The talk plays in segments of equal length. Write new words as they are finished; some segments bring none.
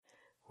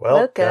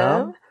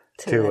Welcome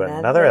to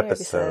another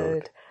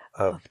episode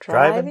of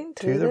Driving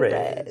to the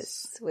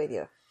Res with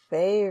your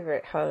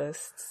favorite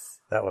hosts.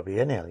 That would be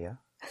Anelia.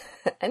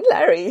 And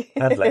Larry.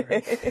 And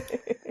Larry.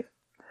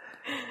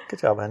 Good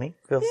job, honey.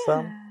 Feels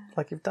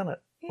like you've done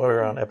it. Yeah.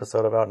 We're on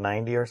episode about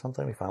 90 or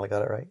something. We finally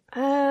got it right.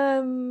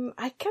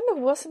 I kind of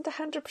wasn't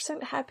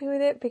 100% happy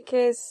with it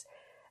because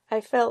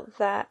I felt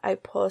that I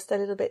paused a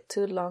little bit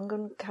too long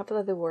on a couple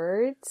of the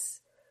words.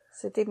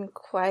 So it didn't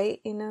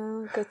quite,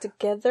 go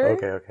together.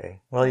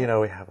 Okay. Well,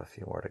 we have a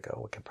few more to go.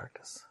 We can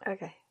practice.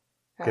 Okay.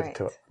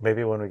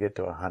 Maybe when we get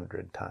to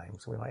 100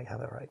 times, we might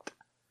have it right.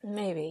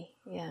 Maybe,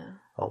 yeah.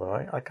 Although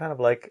I kind of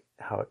like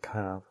how it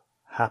kind of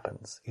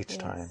happens each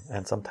time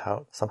and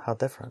somehow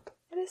different.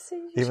 It is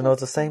even though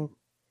it's the same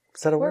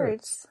set of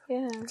words.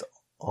 Yeah. It's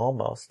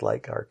almost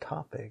like our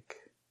topic.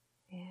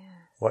 Yes.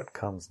 What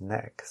comes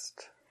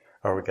next?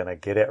 Are we going to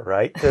get it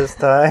right this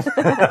time?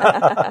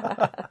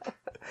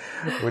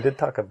 We did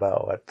talk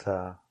about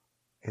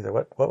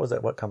what was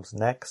it? What comes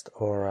next?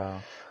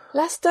 Or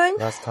last time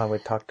we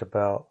talked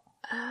about.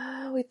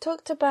 We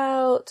talked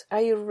about.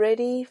 Are you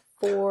ready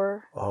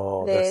for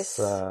this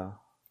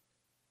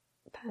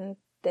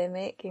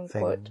pandemic in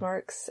quotation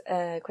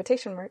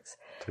marks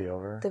to be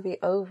over? To be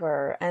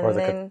over, and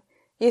then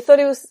you thought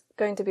it was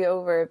going to be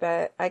over,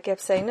 but I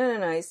kept saying no.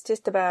 It's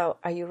just about.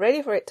 Are you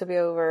ready for it to be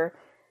over?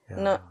 Yeah.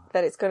 Not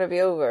that it's going to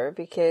be over,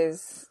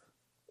 because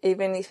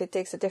even if it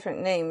takes a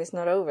different name, it's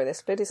not over. The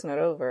split is not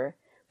over.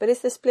 But is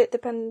the split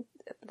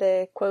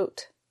the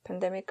quote,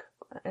 pandemic,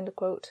 end of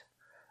quote?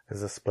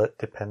 Is the split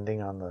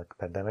depending on the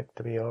pandemic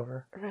to be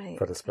over? Right.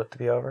 For the split to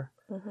be over?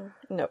 Mm-hmm.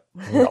 No.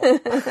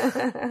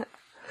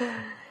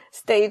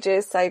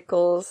 Stages,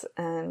 cycles,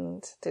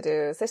 and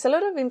to-dos. There's a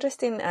lot of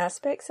interesting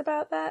aspects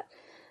about that.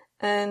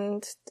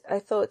 And I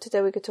thought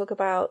today we could talk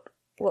about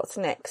what's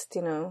next,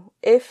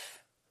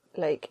 If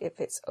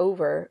it's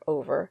over,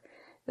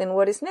 then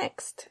what is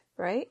next,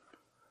 right?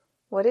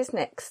 What is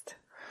next?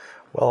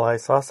 Well, I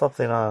saw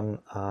something on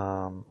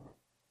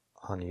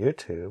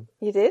YouTube.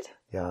 You did?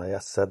 Yeah, I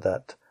said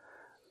that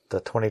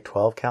the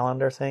 2012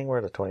 calendar thing,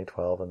 where the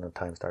 2012 and the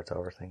time starts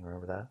over thing,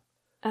 remember that?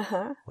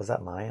 Uh-huh. Was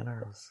that Mayan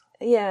or was...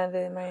 Yeah,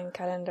 the Mayan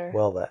calendar.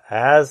 Well, the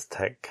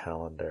Aztec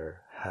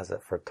calendar has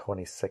it for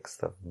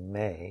 26th of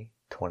May,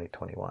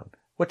 2021.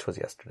 Which was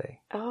yesterday.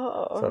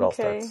 Oh, okay. So it all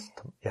starts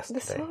yesterday.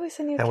 There's always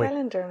a new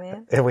calendar,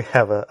 man. And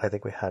I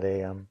think we had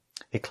a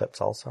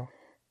eclipse also.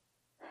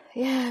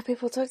 Yeah,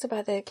 people talked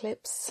about the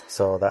eclipse.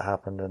 So that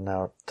happened, and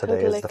now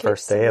today is the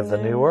first day of the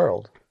new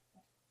world.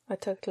 A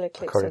total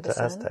eclipse according of the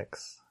to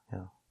Aztecs.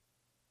 Yeah.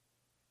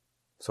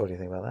 So what do you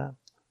think about that?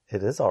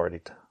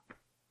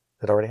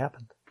 It already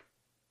happened.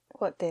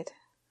 What did?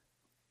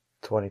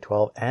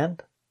 2012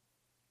 and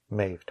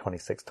May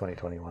 26,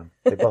 2021.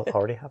 They both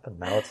already happened.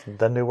 Now it's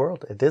the new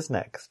world. It is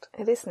next.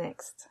 It is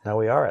next. Now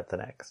we are at the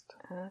next.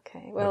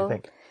 Okay. Well, what do you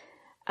think?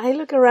 I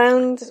look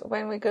around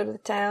when we go to the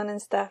town and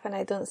stuff, and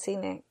I don't see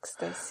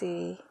next. I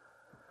see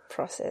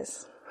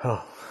process.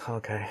 Oh,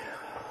 okay.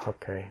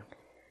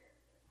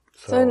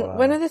 So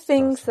one of the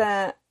things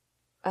that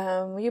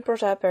you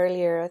brought up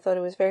earlier, I thought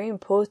it was very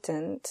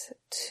important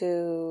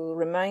to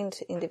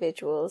remind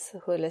individuals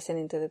who are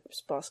listening to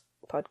this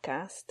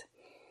podcast,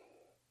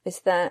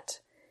 is that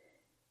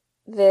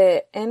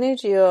the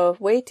energy of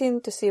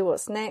waiting to see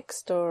what's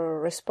next or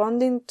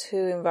responding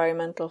to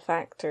environmental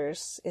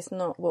factors is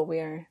not what we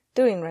are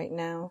doing right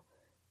now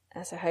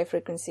as a high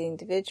frequency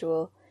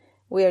individual.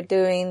 We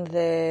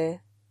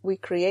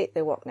create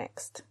the what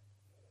next.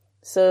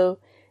 So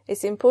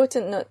it's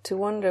important not to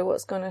wonder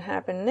what's going to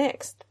happen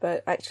next,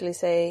 but actually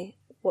say,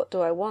 what do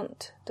I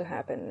want to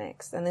happen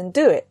next? And then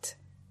do it,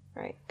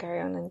 right? Carry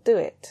on and do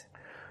it.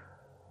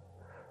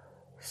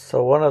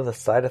 So one of the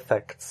side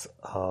effects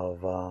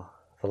of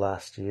the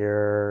last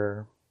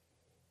year,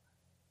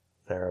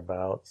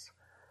 thereabouts,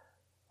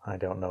 I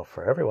don't know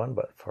for everyone,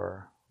 but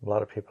for a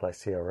lot of people I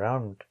see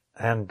around,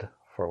 and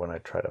for when I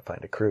try to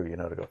find a crew,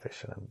 to go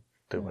fishing and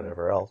do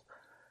whatever else,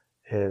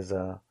 is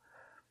a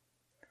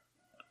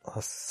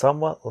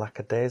somewhat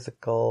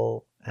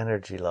lackadaisical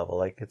energy level.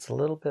 Like it's a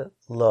little bit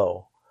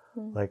low.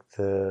 Like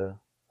to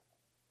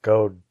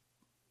go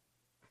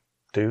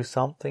do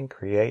something,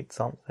 create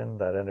something,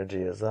 that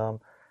energy is,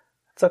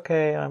 it's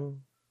okay,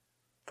 I'm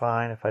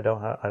fine if I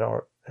don't,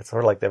 it's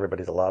sort of like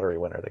everybody's a lottery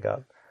winner. They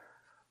got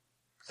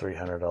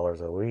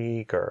 $300 a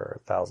week or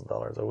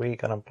 $1,000 a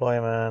week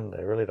unemployment.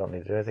 They really don't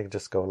need to do anything.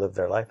 Just go live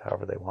their life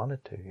however they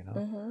wanted to,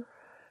 Mm-hmm.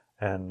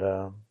 And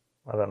I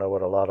don't know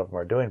what a lot of them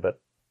are doing,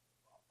 but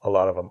a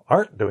lot of them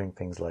aren't doing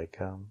things like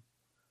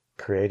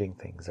creating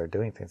things or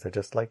doing things. They're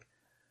just like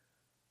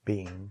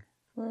being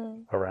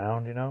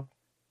around,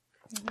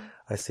 Mm-hmm.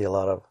 I see a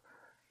lot of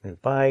new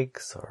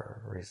bikes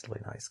or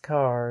reasonably nice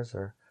cars,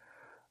 or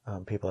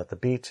people at the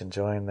beach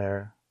enjoying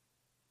their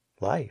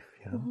life,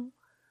 Mm-hmm.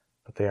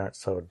 But they aren't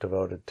so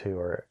devoted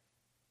to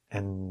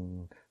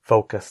and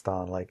focused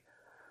on like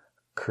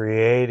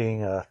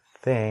creating a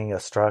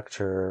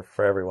structure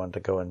for everyone to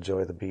go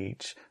enjoy the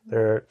beach.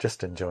 They're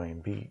just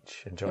enjoying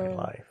beach, enjoying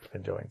life,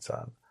 enjoying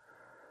sun.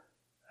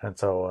 And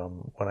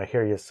so when I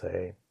hear you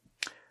say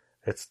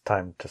it's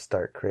time to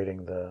start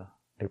creating the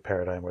new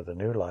paradigm or the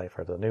new life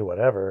or the new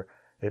whatever,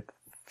 it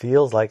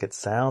feels like, it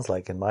sounds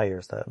like in my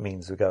ears that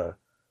means we got to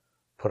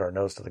put our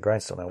nose to the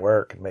grindstone and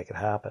work and make it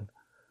happen.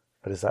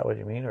 But is that what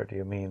you mean, or do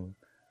you mean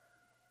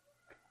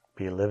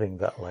be living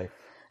that life?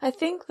 I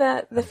think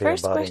that the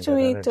first question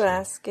we need to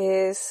ask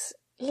is,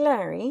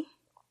 Larry,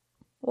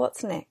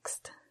 what's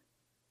next?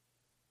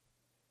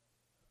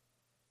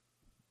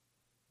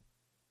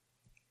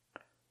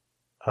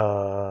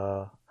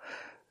 I'm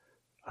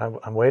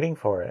waiting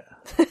for it.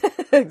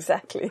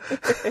 Exactly.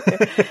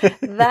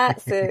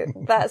 That's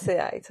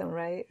the item,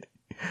 right?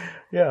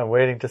 Yeah, I'm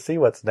waiting to see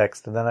what's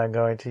next, and then I'm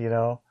going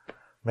to,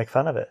 make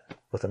fun of it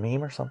with a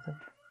meme or something.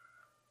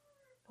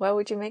 What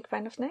would you make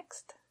fun of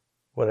next?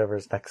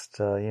 Whatever's next,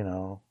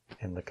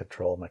 in the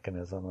control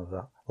mechanism of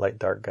the Light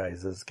Dark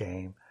Guys'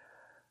 game.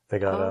 They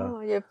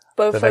got you're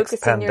both the next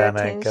focusing your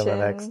pandemic attention.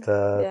 and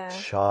the next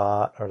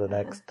shot, or the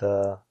next...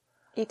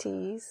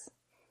 ETs.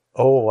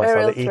 Oh, I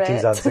Aerial saw the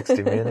ETs on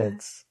 60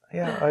 Minutes.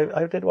 Yeah,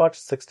 I did watch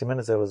 60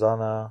 Minutes. It was on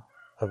a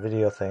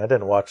video thing. I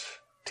didn't watch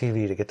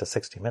TV to get to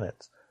 60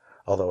 Minutes.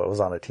 Although it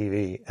was on a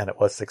TV and it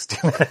was 60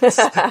 Minutes.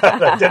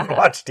 I didn't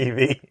watch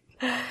TV.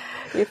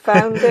 You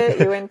found it,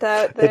 you went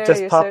out there, it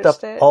just you popped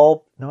up it?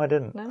 No, I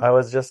didn't. No? I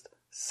was just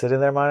sitting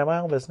there minding my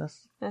own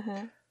business.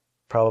 Uh-huh.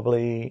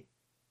 Probably,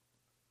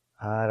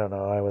 I don't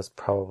know, I was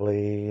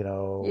probably,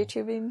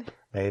 YouTubing?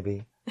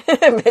 Maybe.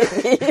 Maybe.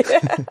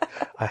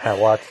 I have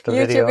watched the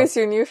YouTube video. is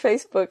your new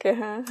Facebook,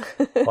 huh?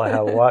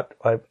 Well,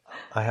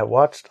 I have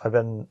watched, I've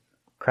been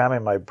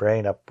cramming my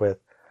brain up with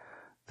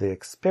the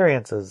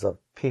experiences of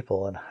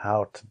people and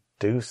how to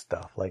do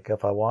stuff. Like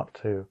if I want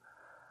to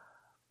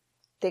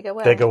dig a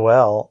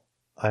well,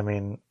 I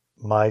mean,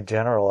 my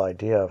general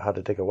idea of how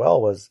to dig a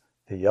well was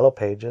the Yellow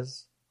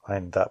Pages.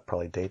 And that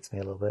probably dates me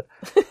a little bit.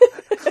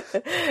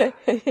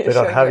 They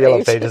don't have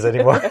Yellow Pages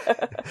anymore.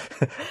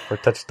 Or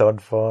Touchstone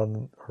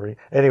phone.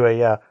 Anyway,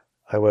 yeah,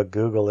 I would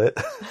Google it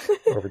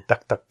or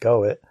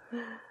DuckDuckGo it,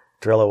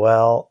 drill a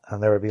well,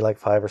 and there would be like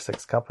 5 or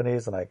 6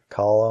 companies, and I'd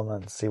call them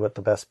and see what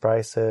the best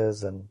price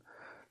is and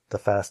the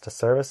fastest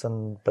service,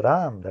 and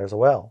there's a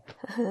well.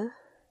 Uh-huh.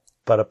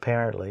 But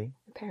apparently,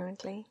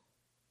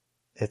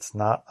 it's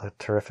not a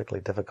terrifically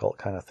difficult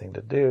kind of thing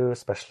to do,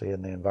 especially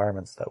in the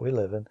environments that we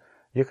live in.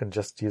 You can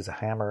just use a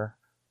hammer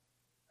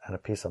and a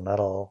piece of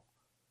metal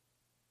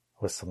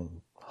with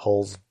some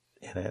holes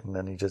in it, and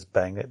then you just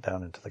bang it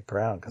down into the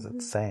ground because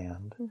it's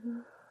sand.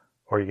 Mm-hmm.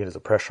 Or you can use a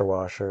pressure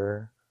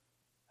washer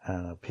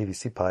and a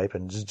PVC pipe,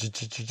 and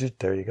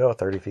there you go,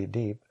 30 feet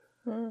deep.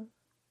 Mm.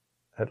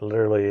 It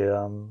literally,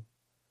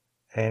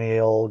 any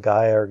old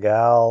guy or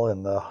gal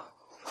in the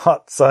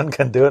hot sun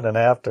can do it in an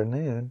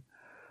afternoon.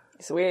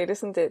 It's weird,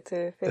 isn't it,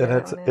 to figure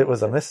out? It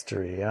was a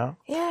mystery, yeah?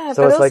 Yeah,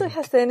 so but it also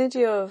has the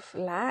energy of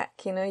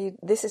lack,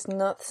 this is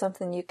not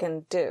something you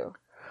can do.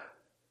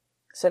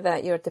 So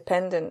that you're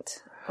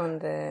dependent on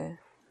the...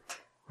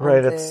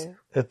 Right, it's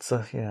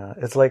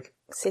like...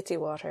 city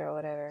water or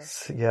whatever.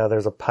 Yeah,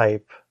 there's a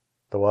pipe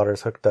the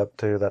water's hooked up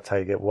to. That's how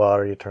you get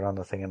water. You turn on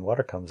the thing and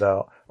water comes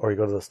out. Or you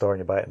go to the store and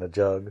you buy it in a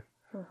jug.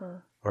 Mm-hmm.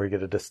 Or you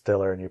get a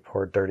distiller and you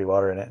pour dirty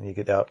water in it and you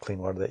get out clean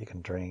water that you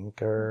can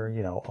drink, or,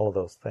 all of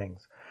those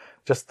things.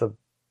 Just the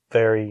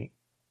very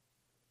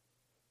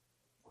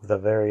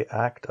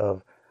act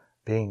of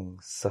being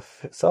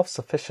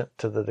self-sufficient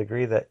to the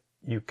degree that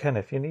you can,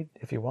 if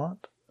you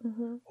want,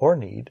 mm-hmm. or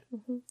need,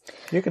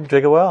 mm-hmm. you can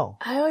dig a well.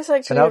 I always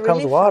actually and out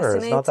comes water.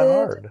 It's not that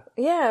hard.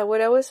 Yeah,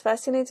 what I was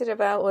fascinated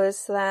about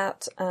was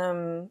that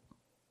a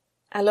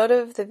lot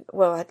of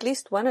at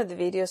least one of the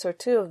videos or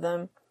 2 of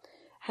them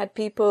had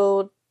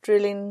people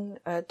doing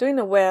a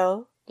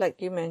well,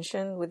 like you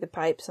mentioned, with the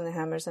pipes and the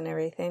hammers and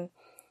everything,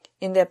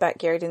 in their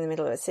backyard in the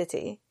middle of a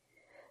city,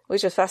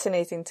 which was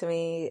fascinating to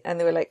me. And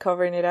they were like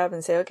covering it up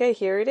and say, okay,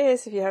 here it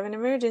is. If you have an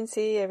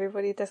emergency,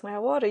 everybody doesn't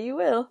have water, you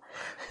will.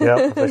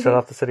 Yeah, they shut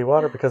off the city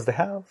water because they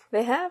have.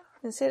 They have.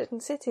 In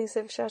cities,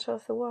 they've shut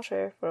off the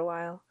water for a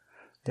while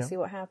to see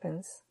what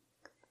happens.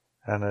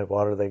 And the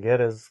water they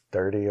get is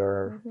dirty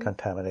or mm-hmm.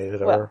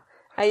 contaminated or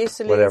I used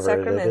to live in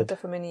Sacramento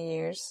for many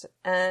years,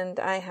 and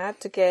I had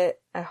to get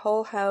a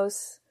whole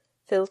house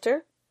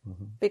filter.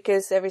 Mm-hmm.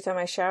 Because every time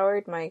I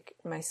showered, my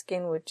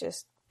skin would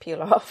just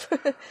peel off.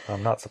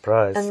 I'm not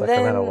surprised. And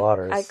Sacramento then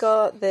waters. I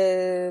got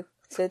the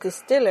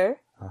distiller,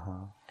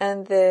 uh-huh.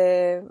 and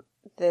the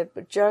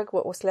jug.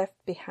 What was left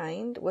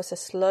behind was a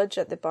sludge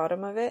at the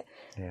bottom of it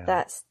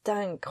that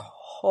stank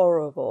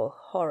horrible.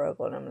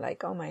 And I'm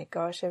like, oh my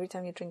gosh! Every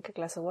time you drink a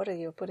glass of water,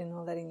 you're putting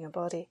all that in your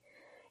body.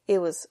 It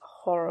was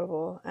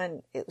horrible,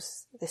 and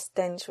the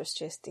stench was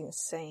just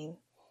insane.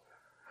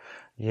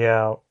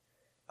 Yeah.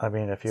 I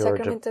mean, if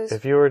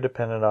you were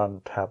dependent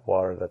on tap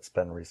water that's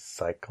been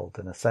recycled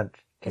in a sense,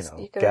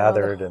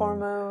 gathered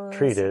and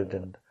treated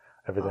and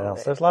everything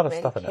else, there's a lot of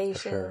stuff in it for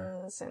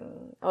sure.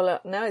 And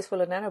now it's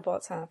full of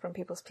nanobots from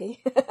people's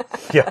pee.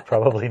 Yeah,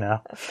 probably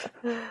now.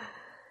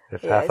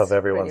 If half of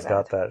everyone's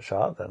got that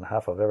shot, then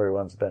half of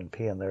everyone's been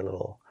peeing their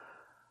little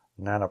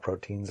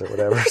nanoproteins or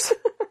whatever.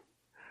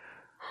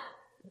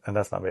 And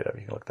that's not made up.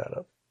 You can look that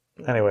up.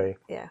 Anyway.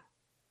 Yeah.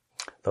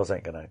 those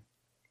ain't going to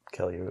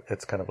kill you.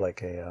 It's kind of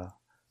like a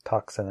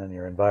toxin in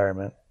your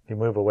environment. You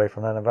move away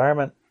from that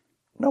environment,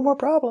 no more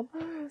problem.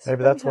 Oh,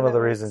 Maybe that's one of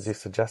the reasons you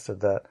suggested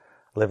that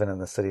living in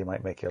the city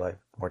might make your life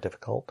more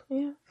difficult.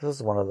 Yeah. This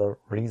is one of the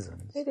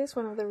reasons. It is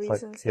one of the It's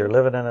reasons. like you're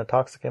living in a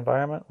toxic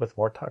environment with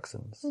more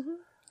toxins.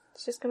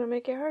 It's just going to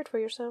make it hard for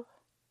yourself.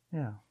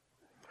 Yeah.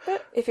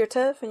 But if you're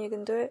tough and you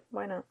can do it,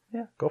 why not?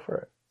 Yeah, go for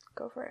it.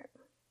 Go for it.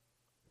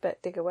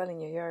 But dig a well in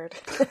your yard.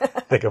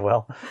 Dig a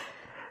well.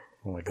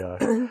 Oh my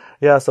gosh.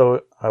 Yeah,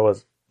 so I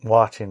was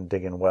watching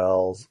digging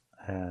wells,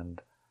 and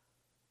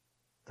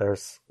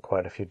there's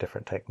quite a few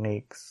different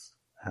techniques,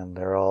 and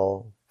they're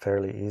all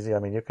fairly easy. I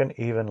mean, you can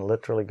even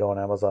literally go on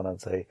Amazon and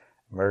say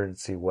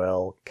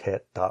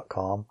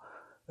emergencywellkit.com,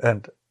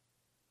 and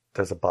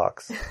there's a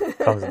box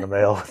comes in the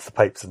mail with the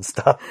pipes and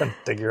stuff, and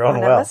dig your own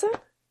well. Amazon?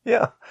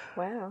 Yeah.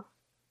 Wow.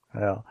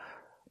 Yeah.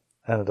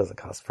 And it doesn't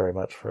cost very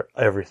much for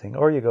everything.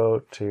 Or you go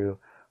to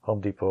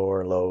Home Depot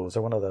or Lowe's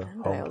or one of the And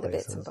home buy all the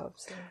places. bits and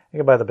bobs. Yeah. You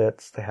can buy the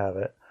bits, they have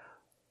it.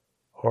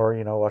 Or,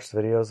 watch the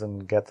videos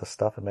and get the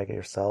stuff and make it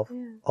yourself.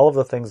 Yeah. All of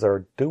the things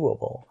are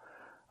doable.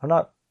 I'm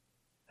not,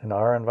 in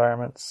our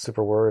environment,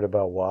 super worried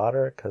about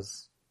water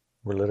because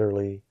we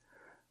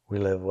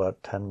live,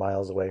 10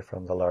 miles away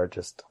from the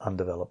largest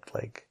undeveloped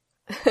lake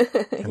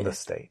in the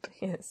state.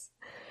 Yes.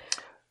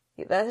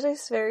 That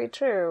is very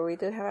true. We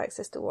do have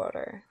access to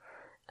water.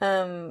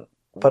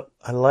 But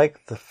I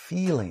like the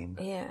feeling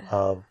Yeah.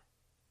 of,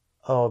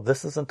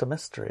 this isn't a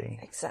mystery.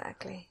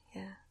 Exactly.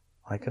 Yeah.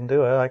 I can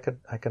do it.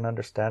 I can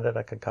understand it.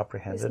 I can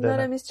comprehend It's it. not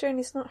a mystery and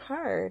it's not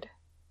hard.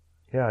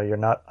 Yeah,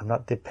 I'm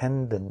not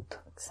dependent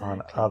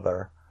on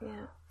other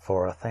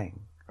for a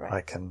thing. Right.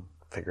 I can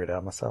figure it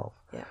out myself.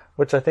 Yeah.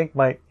 Which I think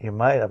you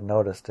might have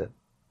noticed it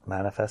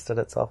manifested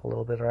itself a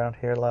little bit around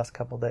here the last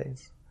couple of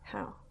days.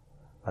 How?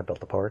 I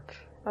built a porch.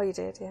 Oh, you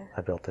did, yeah.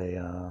 I built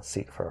a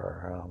seat for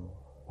our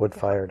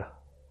wood-fired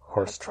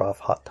horse trough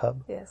hot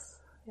tub. Yes.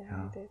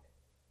 Yeah, you did.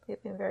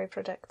 You've been very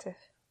productive.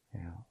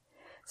 Yeah.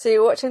 So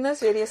you're watching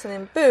those videos and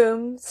then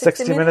boom,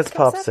 60 minutes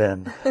pops up.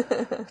 in.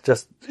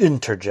 Just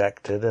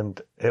interjected, and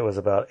it was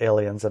about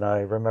aliens, and I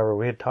remember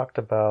we had talked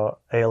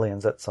about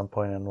aliens at some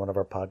point in one of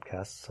our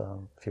podcasts a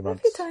few A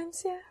few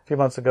times, yeah. a few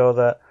months ago,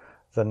 that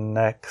the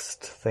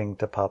next thing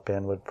to pop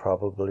in would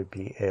probably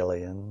be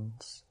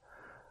aliens,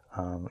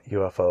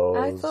 UFOs.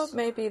 I thought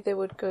maybe they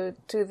would go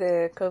to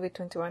the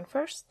COVID-21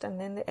 first and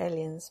then the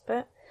aliens,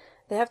 but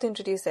they have to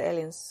introduce the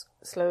aliens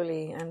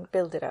slowly and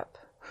build it up.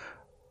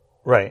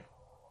 Right.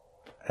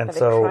 And but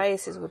so the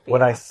crisis would be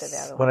when after the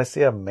other when one. I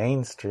see a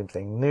mainstream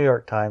thing, New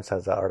York Times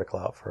has that article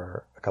out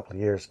for a couple of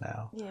years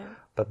now. Yeah.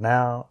 But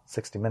now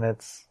 60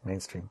 Minutes,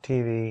 mainstream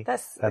TV,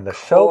 That's and the the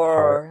show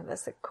core. part.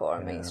 That's the core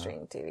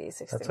mainstream TV.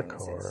 60 That's a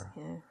Minutes is.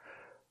 core.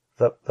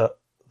 Yeah.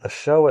 The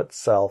show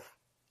itself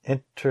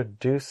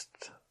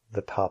introduced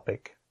the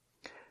topic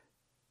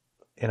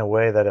in a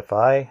way that if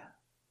I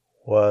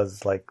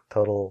was like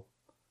total,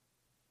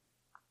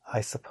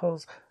 I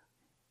suppose,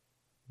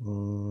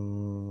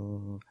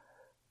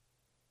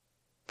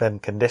 been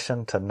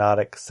conditioned to not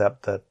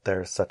accept that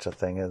there's such a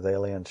thing as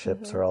alien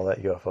ships or all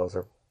that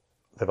UFOs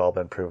they've all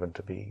been proven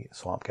to be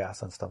swamp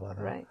gas and stuff like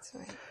that. Right.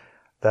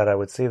 That I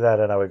would see that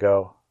and I would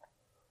go,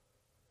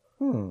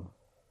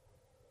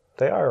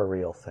 they are a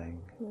real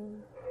thing.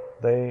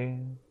 They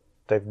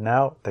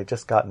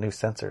just got new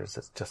sensors.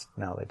 It's just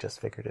now they just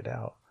figured it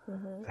out.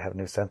 They have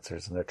new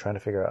sensors and they're trying to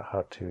figure out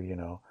how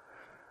to,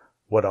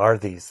 what are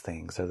these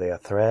things? Are they a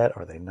threat?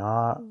 Are they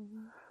not?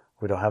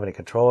 We don't have any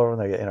control over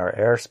them. They're in our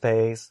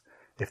airspace.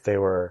 If they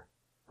were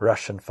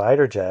Russian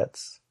fighter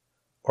jets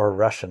or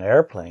Russian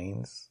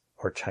airplanes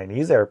or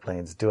Chinese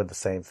airplanes doing the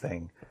same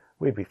thing,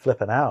 we'd be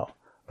flipping out.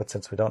 But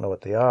since we don't know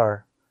what they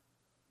are,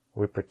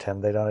 we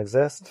pretend they don't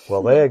exist.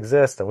 Well, they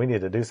exist and we need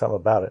to do something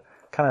about it.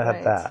 Kind of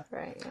had that.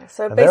 Right. Yeah.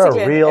 So and they're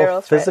basically a real an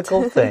aerial threat.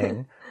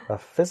 a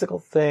physical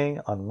thing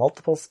on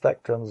multiple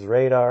spectrums,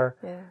 radar.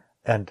 Yeah.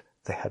 And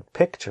they had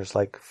pictures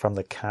like from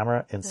the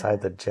camera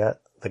inside the jet,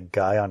 the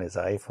guy on his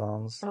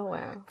iPhones Oh,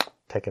 wow.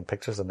 taking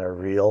pictures, and they're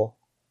real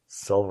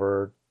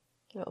silver.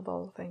 Little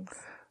ball things.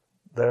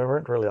 They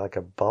weren't really like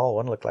a ball.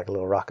 One looked like a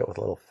little rocket with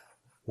little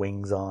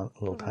wings on,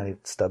 little tiny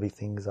stubby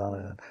things on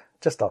it, and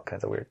just all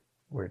kinds of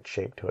weird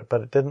shape to it.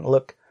 But it doesn't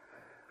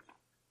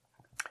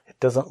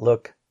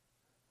look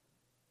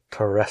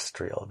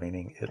terrestrial,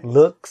 meaning it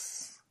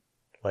looks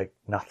like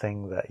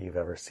nothing that you've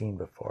ever seen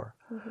before.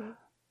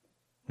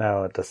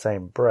 Now, at the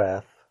same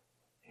breath,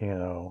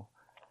 the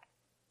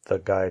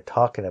guy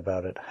talking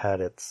about it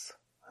had its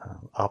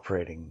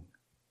operating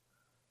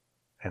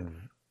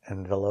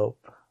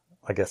envelope,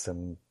 I guess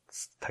in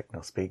techno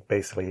speak.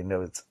 Basically,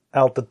 its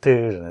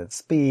altitude and its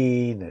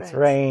speed and its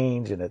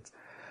range, and it's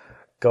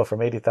go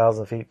from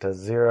 80,000 feet to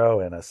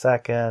 0 in a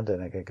second,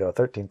 and it can go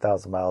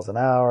 13,000 miles an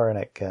hour, and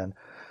it can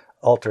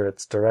alter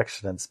its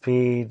direction and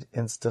speed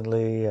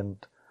instantly,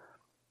 and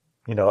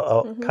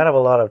kind of a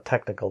lot of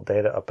technical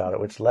data about it,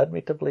 which led me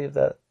to believe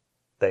that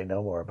they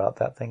know more about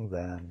that thing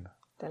than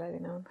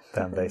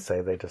then they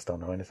say they just don't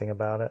know anything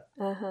about it.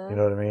 Uh-huh. You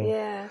know what I mean?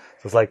 Yeah.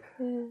 So it's like,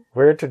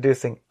 we're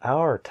introducing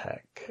our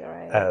tech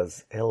Right.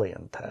 as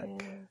alien tech.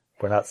 Yeah.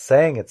 We're not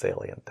saying it's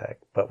alien tech,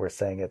 but we're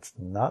saying it's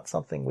not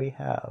something we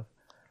have.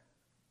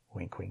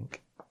 Wink,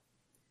 wink.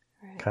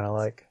 Right. Kind of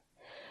like.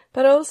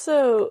 But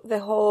also the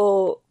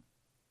whole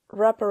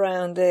wrap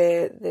around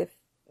the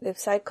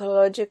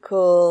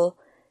psychological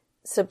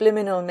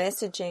subliminal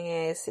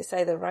messaging is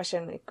either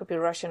Russian, it could be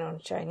Russian or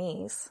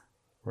Chinese.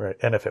 Right.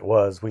 And if it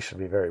was, we should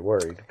be very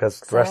worried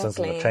because the Russians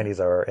and the Chinese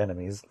are our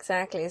enemies.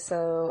 Exactly.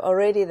 So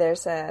already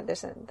those are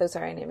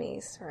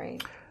enemies,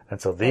 right?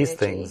 And so these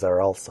things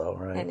are also,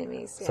 right?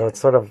 Enemies, yeah. So it's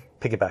sort of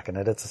piggybacking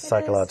it. It's a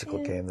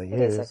psychological game they use.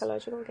 It is a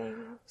psychological game.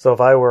 Yeah. So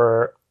if I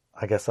were,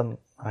 I guess,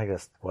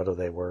 what do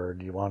they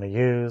word? You want to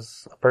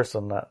use a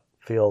person that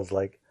feels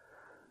like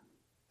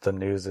the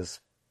news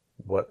is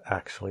what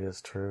actually is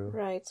true.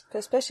 Right.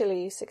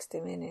 Especially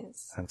 60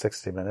 Minutes. And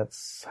 60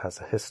 Minutes has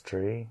a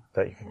history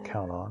that you can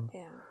count on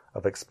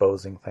of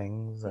exposing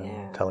things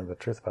and telling the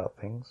truth about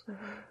things.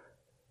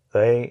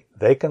 Mm-hmm.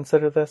 They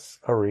consider this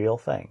a real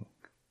thing.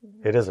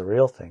 Mm-hmm. It is a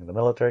real thing. The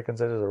military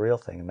considers it a real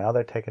thing. And now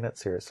they're taking it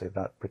seriously,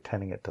 not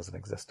pretending it doesn't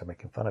exist or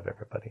making fun of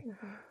everybody.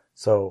 Mm-hmm.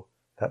 So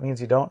that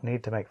means you don't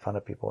need to make fun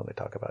of people when they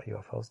talk about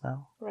UFOs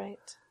now.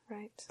 Right,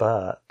 right.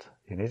 But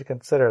you need to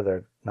consider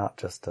they're not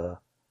just a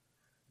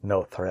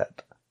no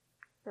threat.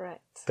 Right.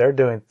 They're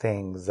doing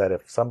things that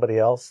if somebody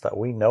else that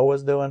we know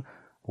was doing,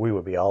 we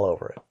would be all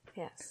over it.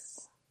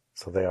 Yes.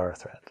 So they are a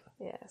threat.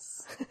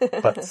 Yes.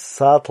 But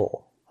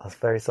subtle. It's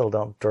very subtle.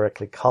 Don't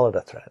directly call it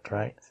a threat,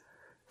 right?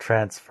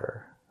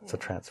 Transfer. It's a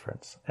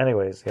transference.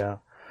 Anyways, yeah.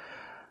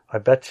 I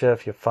bet you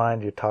if you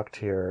talk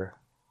to your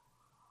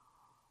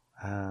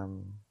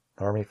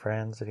normie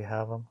friends, if you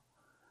have them,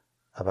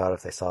 about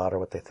if they saw it or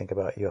what they think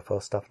about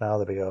UFO stuff now,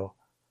 they'll go,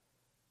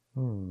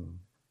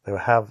 They will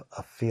have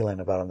a feeling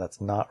about them that's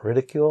not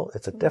ridicule.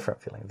 It's a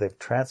different feeling. They've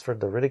transferred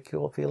the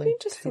ridicule feeling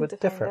to a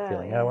different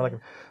feeling. Yeah.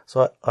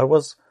 So I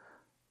was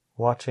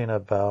watching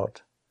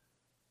about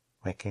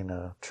making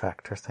a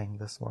tractor thing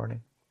this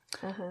morning.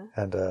 Uh-huh.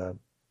 And a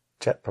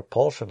Jet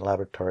Propulsion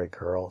Laboratory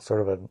girl,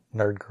 sort of a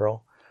nerd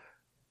girl,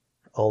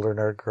 older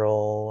nerd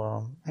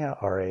girl,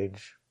 our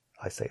age.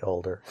 I say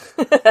older.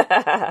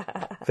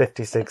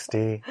 50,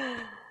 60.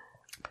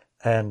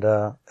 And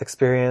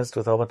experienced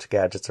with a whole bunch of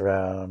gadgets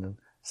around and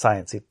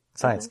science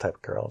type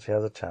of girl. She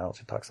has a channel.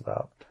 She talks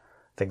about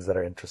things that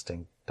are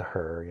interesting to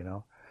her, you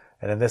know.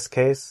 And in this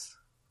case,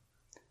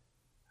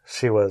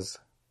 she was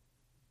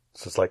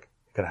just like,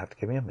 you're going to have to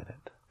give me a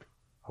minute.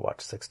 I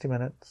watched 60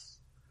 Minutes.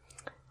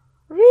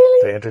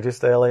 Really? They introduced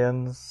the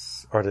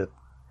aliens, or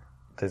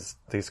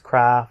these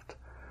craft.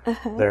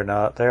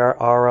 Uh-huh. They are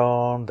our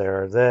own,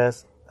 they're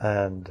this,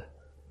 and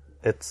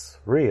it's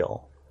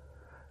real.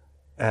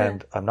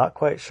 And I'm not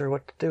quite sure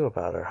what to do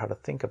about it or how to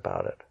think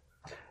about it.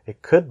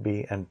 It could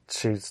be, and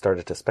she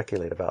started to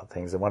speculate about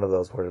things, and one of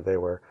those where they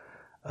were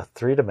a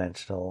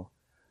 3-dimensional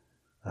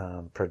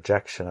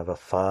projection of a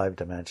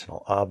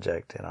 5-dimensional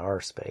object in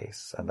our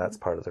space, and that's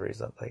part of the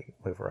reason they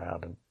move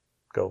around and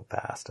go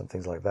fast and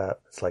things like that.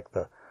 It's like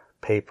the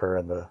paper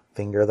and the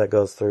finger that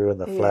goes through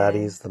and the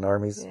flatties, the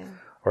normies,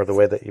 or the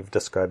way that you've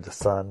described the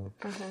sun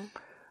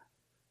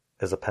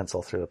is a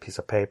pencil through a piece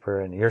of paper,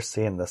 and you're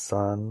seeing the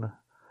sun,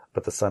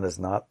 but the sun is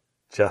not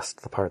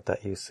just the part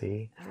that you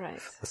see.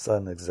 Right. The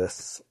sun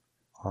exists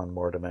on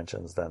more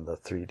dimensions than the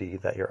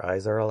 3D that your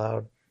eyes are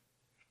allowed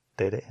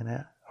data in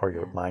it, or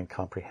your mind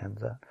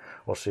comprehends it.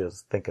 Well, she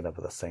was thinking of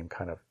the same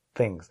kind of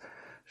things.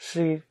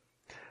 She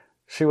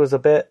was a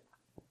bit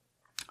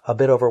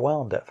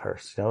overwhelmed at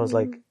first. You know, it was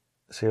like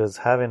she was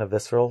having a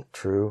visceral,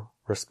 true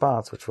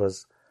response, which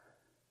was,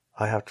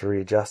 I have to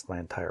readjust my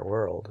entire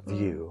world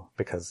view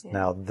because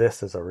now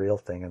this is a real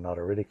thing and not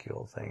a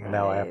ridicule thing. And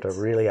now I have to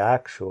really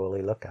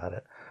actually look at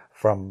it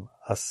from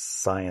a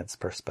science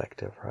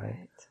perspective,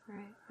 right?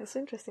 Right. It's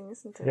interesting,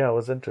 isn't it? Yeah, it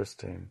was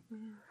interesting. Yeah.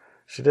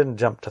 She didn't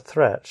jump to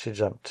threat. She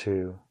jumped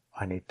to,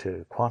 I need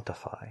to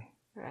quantify.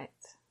 Right.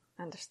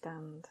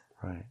 Understand.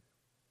 Right.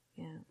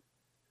 Yeah.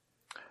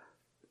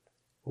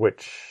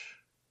 Which,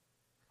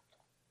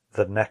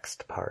 the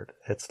next part,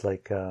 it's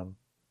like,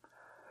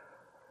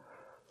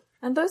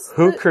 and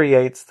who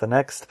creates the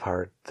next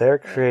part? They're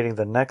creating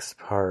the next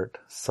part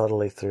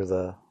subtly through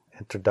the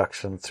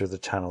introduction, through the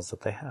channels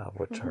that they have,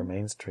 which are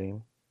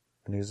mainstream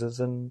newses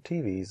and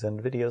TVs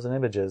and videos and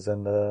images,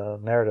 and the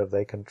narrative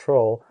they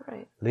control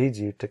leads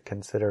you to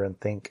consider and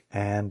think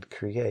and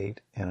create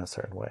in a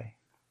certain way.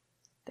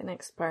 The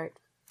next part.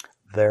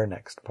 Their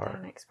next part.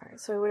 Their next part.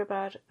 So what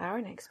about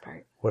our next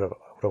part? What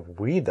have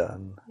we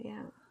done?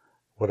 Yeah.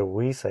 What do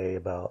we say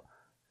about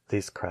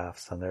these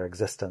crafts and their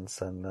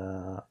existence,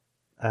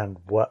 and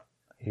what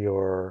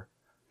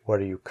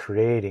are you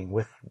creating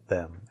with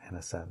them, in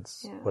a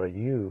sense? Yeah. What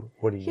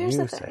do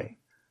you say?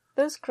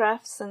 Those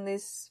crafts and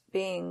these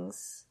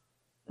beings,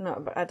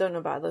 I don't know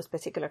about those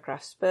particular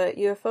crafts, but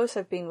UFOs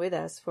have been with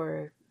us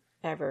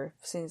forever,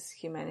 since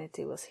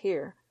humanity was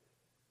here.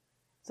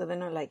 So they're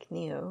not like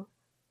Neo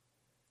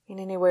in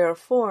any way or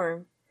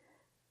form.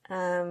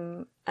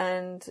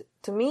 And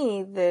to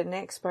me, the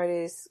next part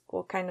is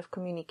what kind of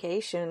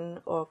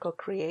communication or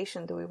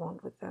co-creation do we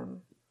want with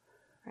them,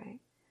 right?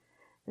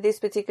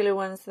 These particular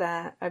ones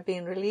that are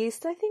being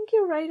released, I think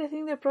you're right. I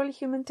think they're probably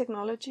human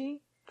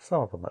technology.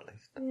 Some of them, at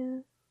least.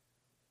 Yeah.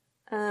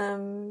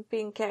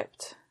 Being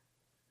kept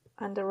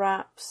under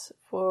wraps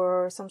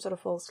for some sort of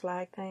false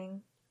flag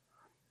thing.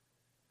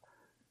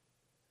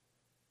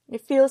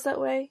 It feels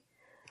that way.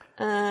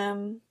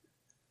 So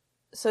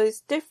it's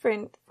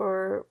different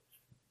for...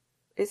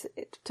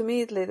 to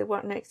me, the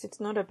what next, it's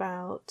not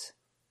about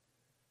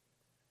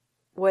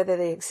whether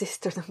they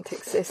exist or don't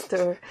exist,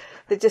 or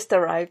they just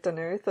arrived on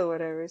Earth or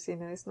whatever. So,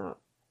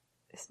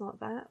 it's not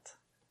that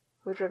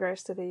with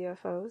regards to the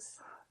UFOs.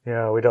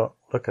 Yeah, you don't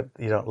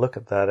look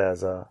at that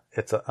as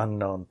it's an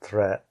unknown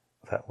threat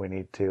that we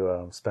need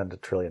to spend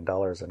 $1 trillion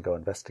and go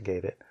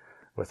investigate it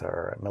with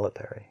our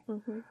military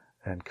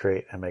and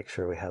create and make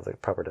sure we have the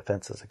proper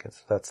defenses against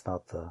it. That's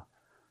not the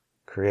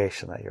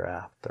creation that you're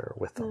after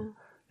with them.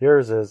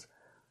 Yours is,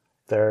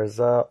 there's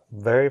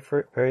very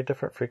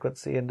different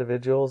frequency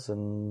individuals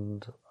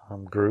and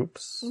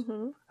groups,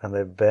 and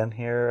they've been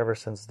here ever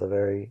since the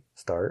very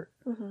start.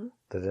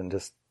 They didn't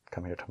just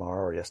come here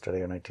tomorrow or yesterday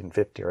or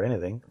 1950 or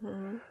anything.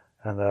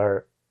 And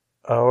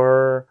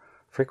our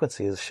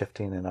frequency is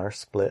shifting in our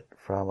split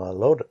from a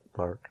low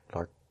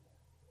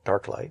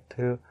dark light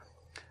to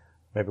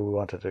we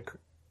want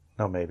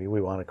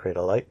to create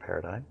a light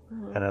paradigm.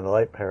 And in the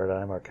light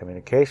paradigm, our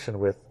communication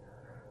with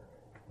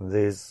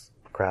these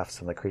crafts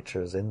and the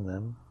creatures in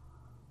them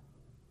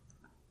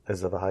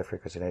is of a high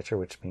frequency nature,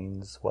 which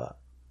means what?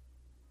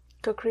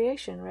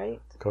 Co-creation, right?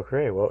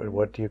 Co-create.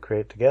 What do you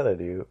create together?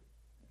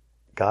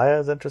 Gaia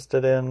is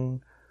interested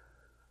in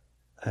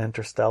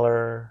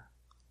interstellar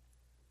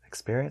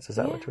experience. Is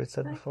that what we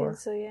said before? I think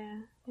so,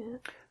 yeah.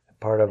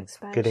 Part of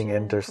getting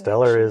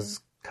interstellar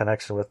is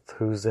connection with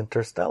who's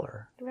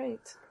interstellar. Right.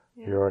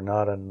 Yeah. You're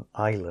not an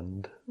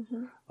island,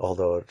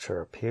 although it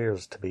sure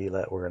appears to be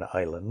that we're an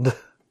island.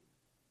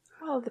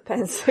 Well, it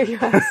depends who you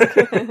ask.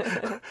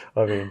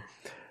 I mean,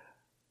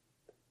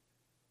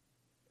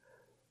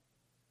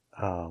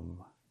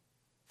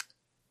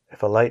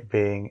 if a light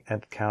being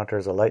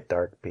encounters a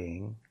light-dark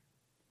being,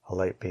 a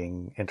light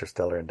being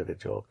interstellar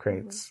individual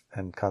creates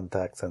and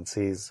contacts and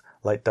sees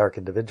light-dark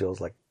individuals,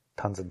 like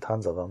tons and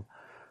tons of them,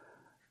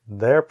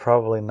 they're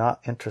probably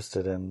not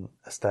interested in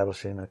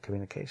establishing a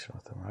communication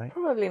with them, right?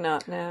 Probably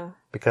not, no.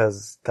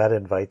 Because that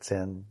invites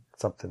in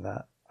something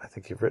that I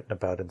think you've written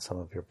about in some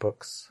of your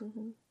books.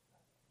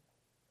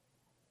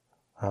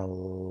 A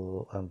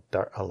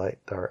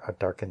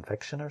dark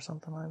infection or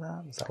something like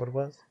that? Is that what it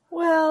was?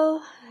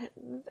 Well,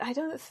 I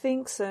don't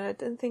think so. I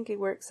don't think it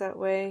works that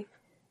way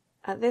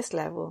at this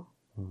level.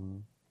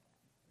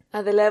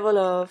 At the level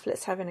of,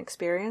 let's have an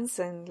experience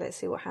and let's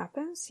see what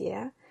happens,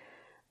 yeah.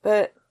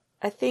 But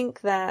I think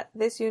that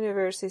this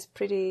universe is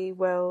pretty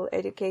well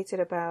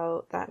educated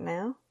about that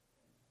now.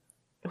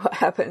 What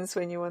happens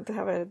when you want to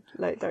have a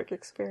light-dark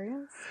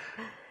experience.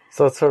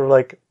 So it's sort of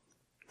like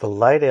the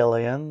light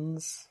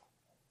aliens,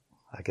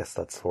 I guess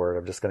that's the word,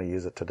 I'm just going to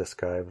use it to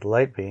describe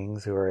light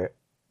beings who are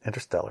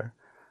interstellar,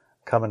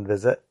 come and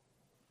visit.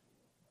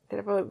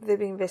 They've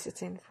been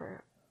visiting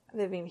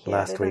they've been here.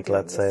 Last week,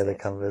 let's say, they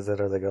come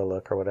visit or they go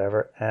look or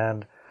whatever,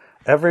 and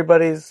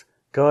everybody's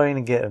going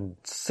and getting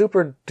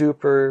super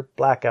duper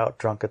blackout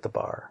drunk at the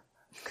bar.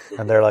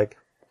 And they're like,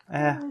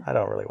 I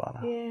don't really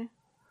want to. Yeah,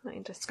 not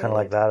interested. It's kind of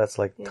like that. It's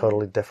like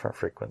totally different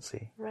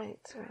frequency. Right.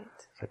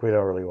 It's like we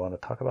don't really want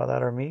to talk about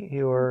that or meet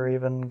you or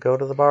even go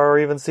to the bar or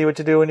even see what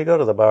you do when you go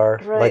to the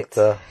bar. Right. Like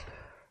the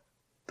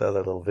other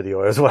little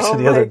video I was watching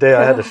the other day.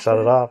 I had to shut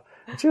it off.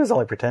 And she was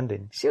only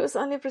pretending. She was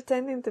only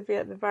pretending to be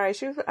at the bar.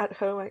 She was at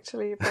home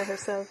actually by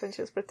herself and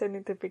she was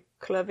pretending to be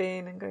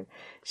clubbing and going.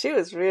 She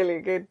was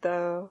really good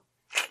though.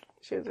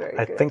 She was very good.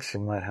 I think she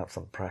might have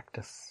some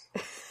practice.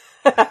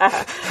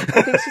 I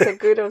think she's a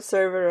good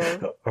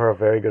observer or a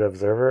very good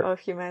observer. Of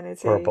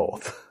humanity. Or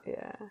both.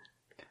 Yeah.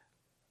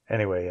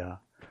 Anyway,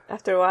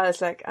 after a while,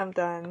 it's like, I'm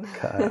done.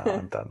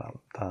 I'm done.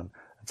 And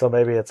so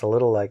maybe it's a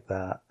little like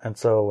that. And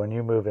so when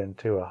you move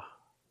into a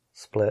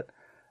split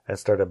and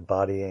start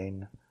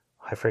embodying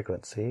high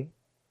frequency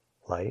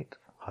light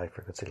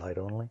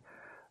only,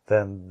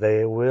 then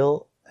they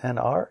will and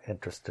are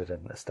interested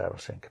in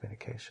establishing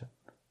communication.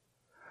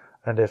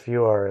 And if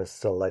you are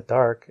still light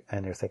dark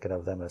and you're thinking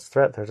of them as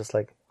threat, they're just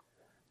like,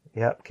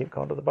 keep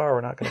going to the bar.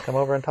 We're not going to come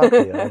over and talk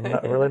to you.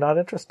 I'm really not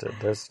interested.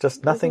 There's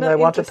just nothing I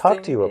want to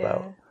talk to you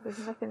about. There's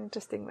nothing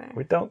interesting there.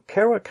 We don't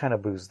care what kind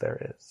of booze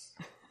there is.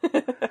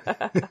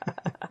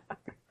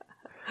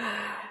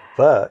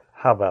 But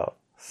how about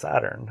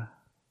Saturn?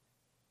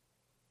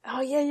 Oh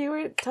yeah, you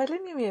were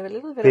telling me a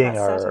little bit being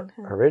about Saturn.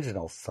 Being our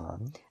original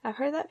sun. I've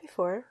heard that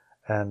before.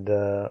 And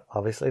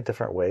obviously a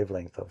different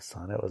wavelength of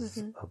sun. It was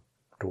a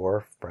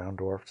brown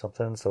dwarf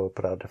something, so it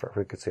put out a different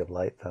frequency of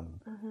light than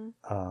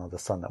the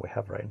sun that we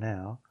have right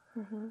now.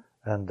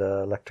 And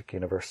electric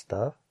universe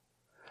stuff.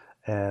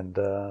 And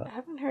I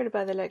haven't heard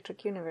about the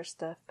electric universe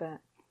stuff,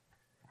 but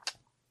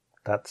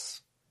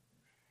that's,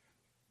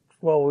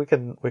 well, we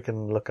can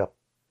look up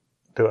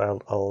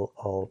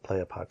I'll play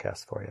a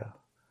podcast for you.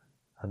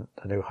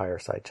 A new Higher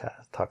Side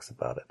Chat talks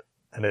about it,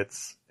 and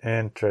it's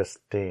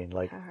interesting.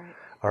 Like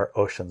our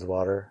ocean's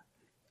water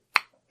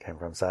came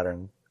from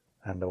Saturn,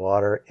 and the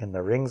water in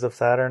the rings of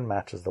Saturn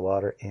matches the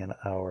water in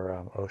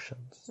our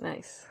oceans.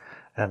 Nice.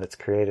 And it's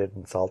created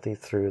and salty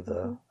through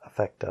the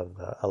effect of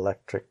the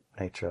electric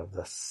nature of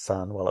the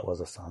sun. Well, it was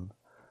a sun,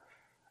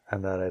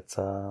 and that it's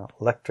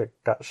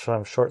electric got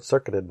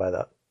short-circuited by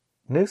that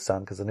new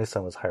sun because the new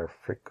sun was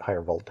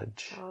higher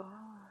voltage. Oh.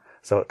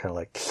 So it kind of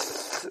like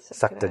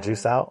sucked the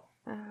juice out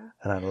and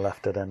then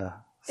left it in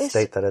a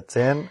state that it's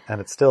in, and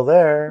it's still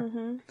there.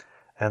 Mm-hmm.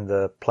 And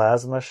the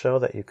plasma show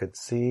that you could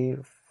see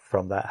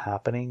from that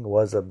happening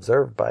was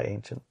observed by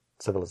ancient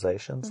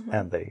civilizations,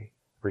 and they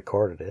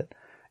recorded it,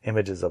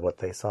 images of what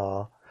they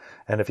saw.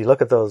 And if you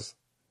look at those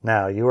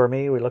now, you or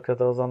me, we look at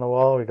those on the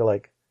wall, we go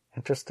like,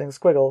 interesting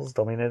squiggles,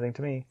 don't mean anything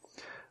to me.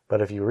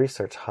 But if you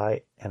research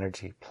high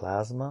energy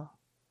plasma,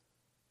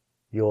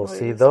 you'll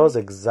see those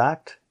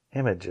exact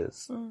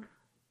images.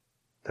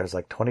 There's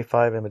like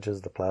 25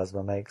 images the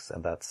plasma makes,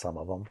 and that's some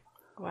of them.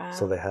 Wow.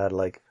 So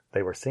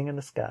they were seeing in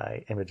the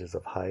sky images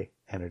of high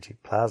energy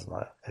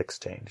plasma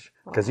exchange.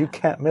 Because you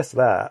can't miss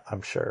that,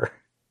 I'm sure.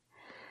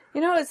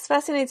 You know what's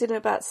fascinating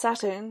about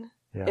Saturn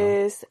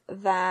is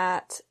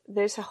that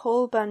there's a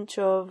whole bunch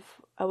of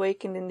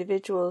awakened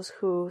individuals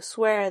who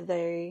swear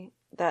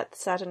that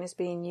Saturn is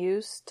being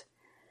used,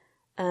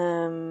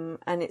 and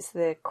it's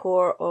the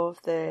core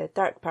of the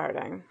dark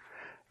paradigm.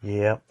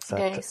 Yep,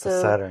 the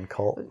Saturn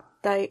cult.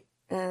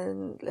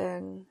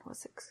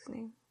 What's his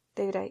name?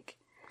 David Icke.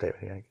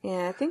 David Icke.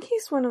 Yeah, I think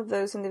he's one of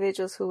those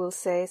individuals who will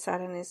say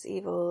Saturn is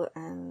evil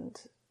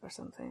or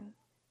something.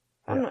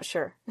 I'm not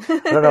sure. I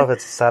don't know if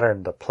it's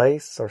Saturn the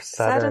place or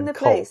Saturn the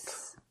cult.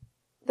 Place.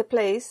 The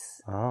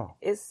place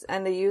is,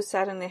 and they use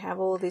Saturn. They have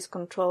all these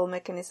control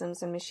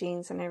mechanisms and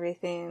machines and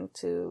everything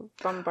to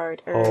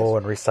bombard Earth. Oh,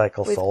 and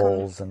recycle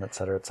souls and et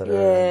cetera,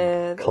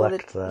 yeah,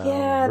 collect them,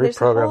 yeah, reprogram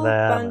there's a whole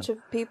them. bunch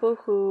of people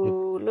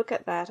who look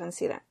at that and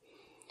see that.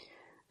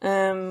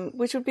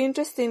 Which would be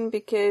interesting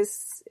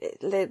because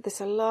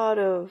there's a lot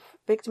of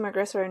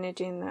victim-aggressor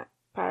energy in that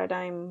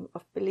paradigm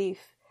of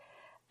belief.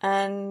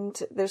 And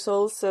there's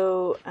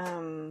also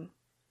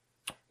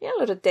a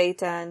lot of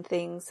data and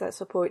things that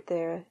support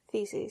their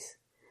thesis.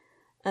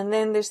 And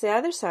then there's the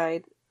other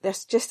side.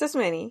 There's just as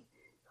many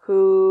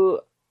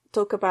who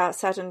talk about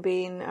Saturn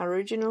being our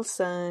original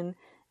sun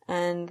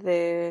and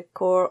the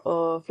core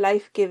of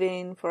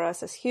life-giving for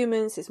us as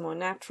humans is more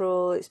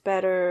natural, it's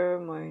better,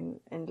 more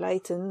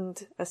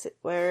enlightened, as it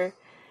were.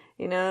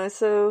 You know,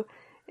 so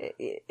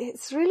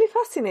it's really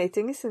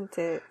fascinating, isn't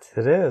it?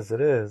 It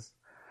is.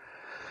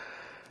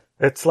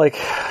 It's like,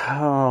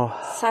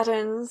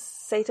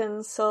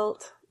 Satan's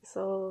salt.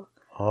 So.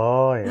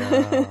 Oh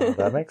yeah,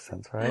 that makes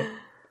sense, right?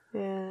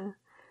 Yeah.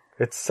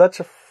 It's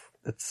such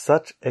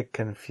a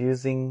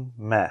confusing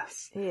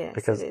mess. Yes,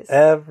 because it is.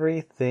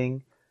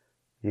 Everything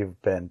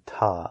you've been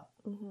taught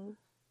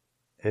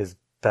is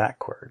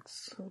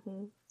backwards,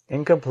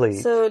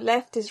 incomplete. So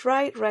left is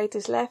right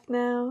is left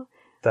now.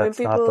 That's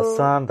not the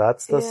sun.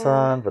 That's the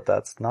sun, but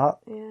that's not.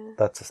 Yeah.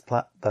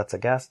 That's a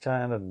gas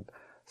giant, and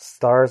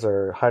stars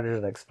are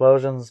hydrogen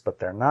explosions, but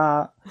they're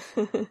not.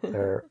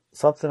 They're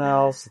something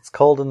else. It's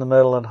cold in the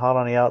middle and hot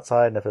on the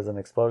outside, and if it's an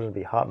explosion, it'd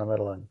be hot in the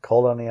middle and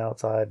cold on the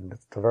outside, and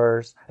it's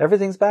diverse.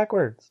 Everything's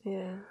backwards.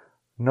 Yeah.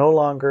 No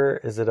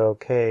longer is it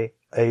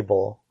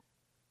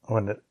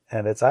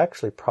and it's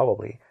actually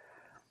probably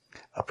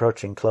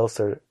approaching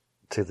closer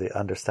to the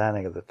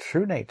understanding of the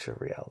true nature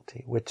of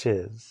reality, which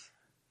is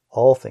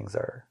all things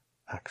are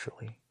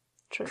actually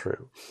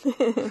true.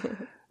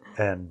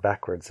 And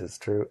backwards is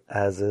true,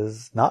 as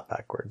is not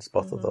backwards.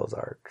 Both of those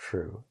are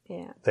true.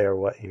 Yeah. They are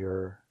what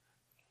you're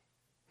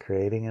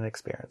creating and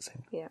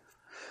experiencing. Yeah.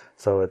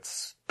 So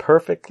it's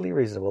perfectly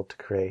reasonable to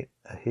create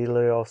a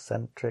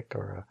heliocentric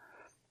or a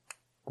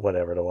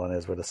whatever the one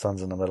is where the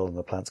sun's in the middle and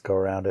the planets go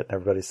around it and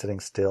everybody's sitting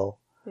still.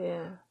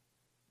 Yeah.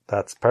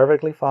 That's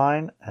perfectly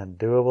fine and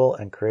doable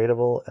and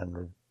creatable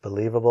and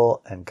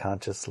believable and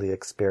consciously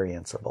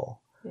experienceable.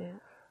 Yeah.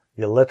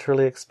 You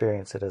literally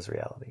experience it as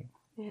reality.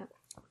 Yeah.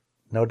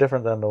 No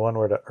different than the one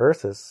where the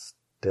earth is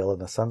still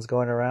and the sun's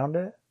going around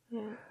it.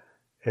 Yeah.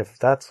 If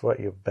that's what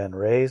you've been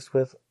raised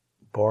with,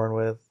 born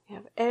with, you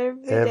have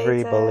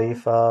every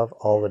belief of,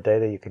 all the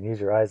data, you can use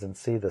your eyes and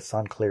see the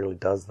sun clearly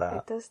does that.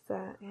 It does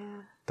that,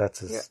 yeah.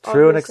 That's as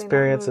true an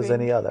experience as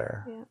any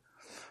other. Yeah.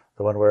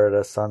 The one where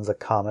the sun's a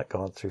comet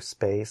going through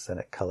space and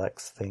it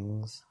collects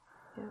things.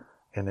 Yeah.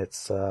 And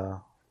it's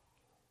like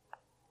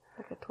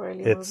a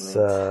twirly movement.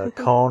 a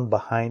cone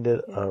behind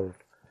it of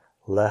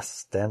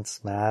less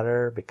dense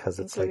matter because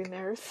it's including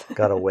like Earth.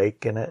 got a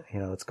wake in it. You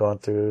know, it's going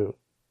through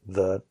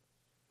the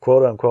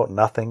quote unquote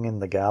nothing in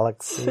the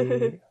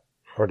galaxy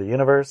or the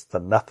universe. The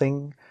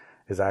nothing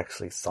is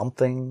actually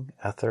something,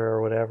 ether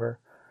or whatever.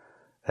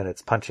 And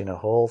it's punching a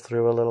hole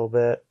through a little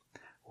bit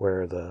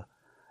where the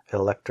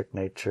electric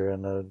nature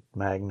and the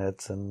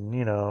magnets and,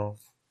 you know,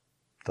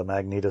 the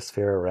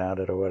magnetosphere around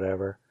it or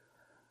whatever.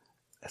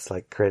 It's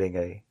like creating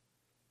a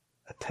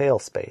a tail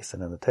space,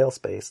 and in the tail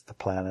space, the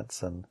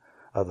planets and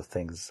other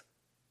things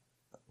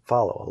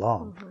follow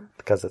along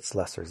because it's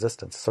less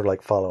resistance. Sort of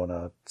like following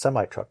a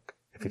semi-truck.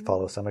 If you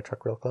follow a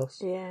semi-truck real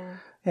close. Yeah.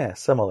 Yeah,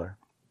 similar.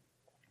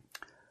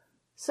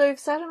 So if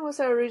Saturn was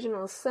our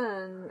original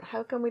sun,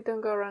 how come we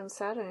don't go around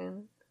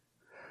Saturn?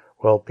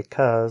 Well,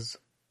 because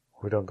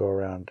we don't go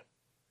around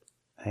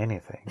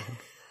anything.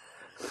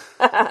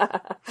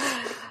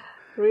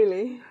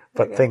 Really?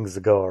 But Okay. things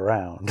go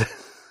around.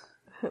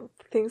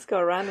 Things go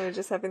around and we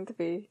just happen to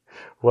be...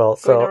 Well,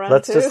 Going so around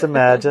let's too? just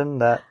imagine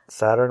that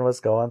Saturn was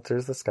going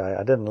through the sky.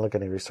 I didn't look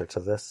at any research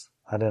of this.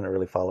 I didn't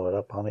really follow it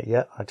up on it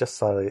yet. I just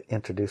saw it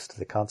introduced to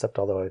the concept,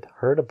 although I'd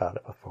heard about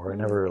it before. I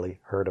never really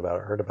heard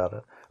about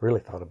it, really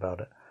thought about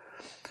it.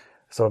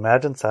 So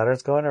imagine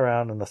Saturn's going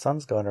around and the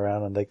sun's going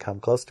around and they come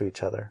close to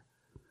each other.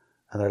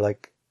 And they're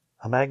like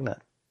a magnet.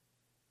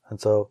 And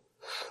so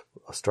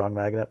a strong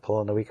magnet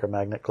pulling a weaker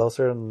magnet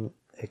closer and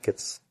it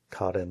gets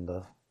caught in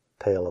the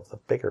tail of the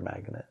bigger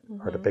magnet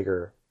or the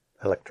bigger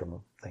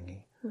electrum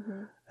thingy.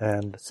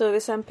 And So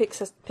the sun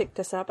picked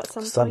us up at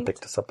some the sun point?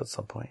 picked us up at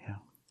some point, yeah.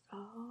 Oh.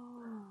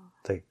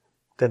 They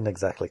didn't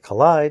exactly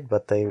collide,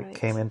 but they Right.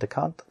 came into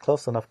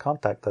close enough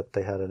contact that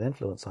they had an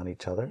influence on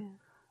each other,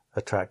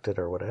 attracted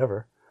or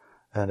whatever,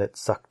 and it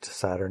sucked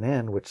Saturn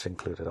in, which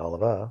included all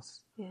of us,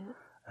 Yeah.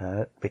 and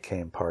it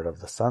became part of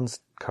the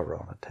sun's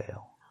corona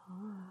tail.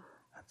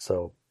 And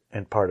so,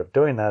 in part of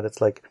doing that, it's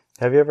like,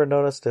 have you ever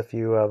noticed if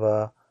you have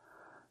a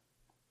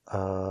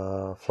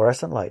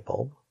fluorescent light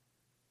bulb,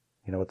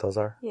 you know what those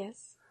are?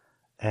 Yes.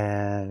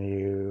 And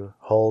you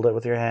hold it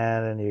with your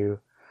hand and you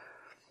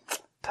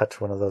touch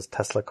one of those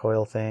Tesla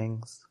coil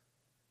things.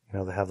 You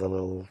know, they have the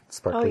little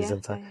sparklies yeah.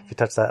 inside. Yeah, yeah. If you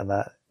touch that and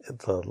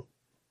the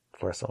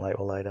fluorescent light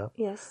will light up.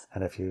 Yes.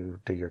 And if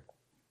you do your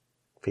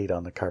feet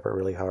on the carpet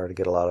really hard to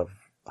get a lot of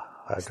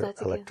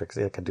Static, electrics,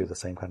 it can do the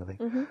same kind of thing.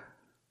 Mm-hmm.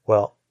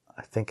 Well,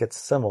 I think it's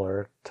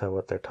similar to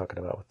what they're talking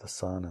about with the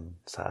sun and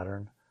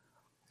Saturn.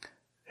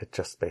 It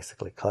just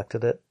basically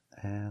collected it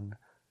and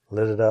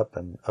lit it up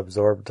and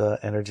absorbed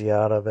energy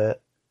out of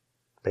it.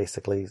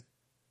 Basically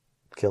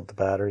killed the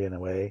battery in a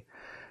way.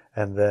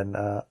 And then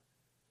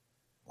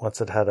once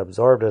it had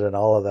absorbed it and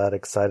all of that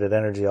excited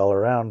energy all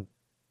around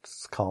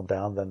calmed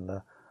down,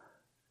 then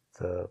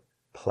the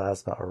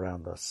plasma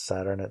around the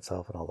Saturn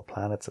itself and all the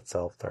planets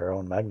itself, their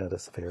own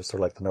magnetospheres, sort of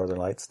like the Northern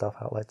Lights stuff,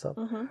 how it lights up,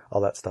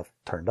 all that stuff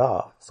turned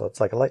off. So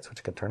it's like a light switch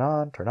you can turn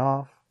on, turn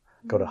off,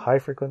 go to high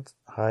frequency,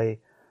 high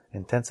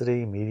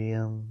intensity,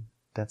 medium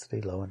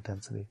intensity, low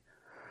intensity.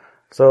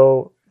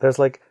 So there's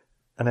like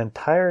an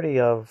entirety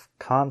of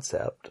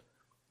concept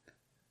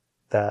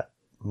that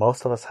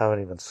most of us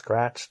haven't even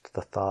scratched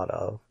the thought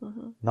of.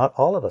 Not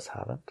all of us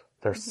haven't.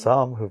 There's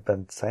some who've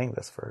been saying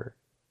this for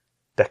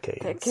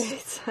decades.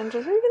 Decades,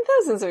 hundreds, or even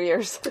thousands of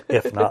years.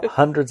 If not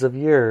hundreds of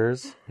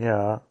years,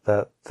 yeah,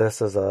 that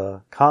this is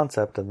a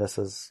concept and this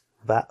is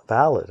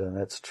valid and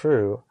it's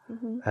true.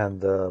 And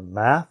the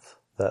math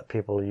that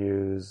people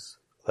use,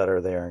 that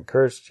are they're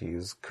encouraged to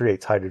use,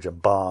 creates hydrogen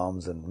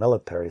bombs and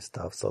military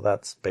stuff. So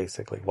that's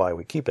basically why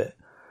we keep it.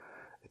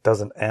 It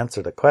doesn't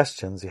answer the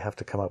questions. You have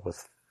to come up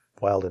with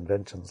wild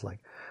inventions like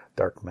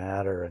dark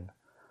matter and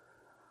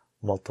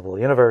multiple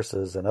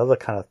universes and other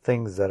kind of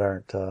things that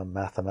aren't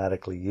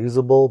mathematically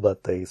usable,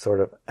 but they sort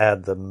of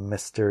add the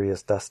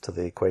mysterious dust to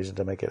the equation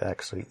to make it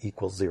actually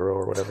equal 0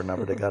 or whatever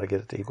number they got to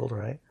get it to equal,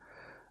 right?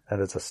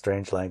 And it's a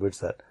strange language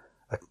that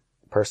a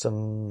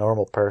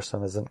normal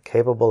person isn't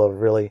capable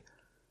of really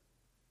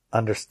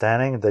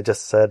understanding. They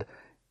just said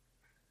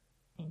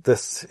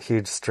this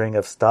huge string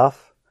of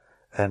stuff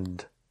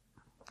and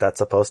that's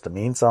supposed to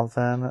mean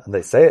something, and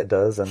they say it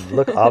does, and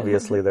look,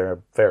 obviously they're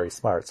very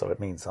smart, so it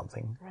means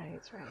something. Right.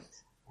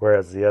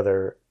 Whereas the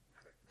other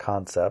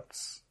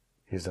concepts,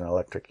 using an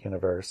electric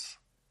universe,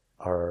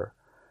 are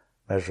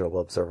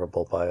measurable,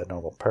 observable by a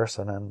normal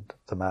person, and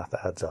the math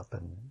adds up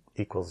and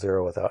equals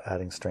 0 without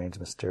adding strange,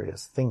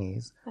 mysterious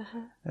thingies.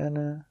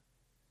 And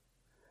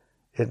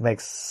it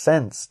makes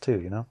sense,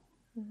 too, you know?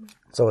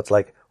 So it's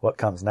like, what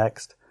comes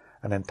next?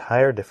 An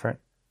entire different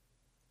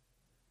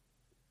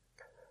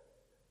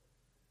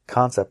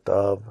concept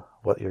of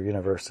what your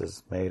universe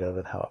is made of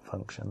and how it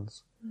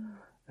functions,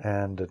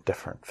 and a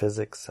different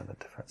physics and a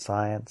different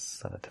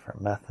science and a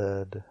different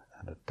method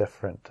and a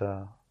different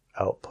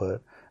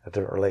output, a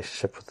different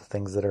relationship with the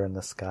things that are in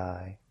the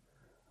sky,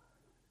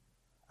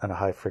 and a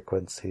high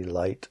frequency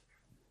light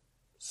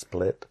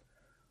split,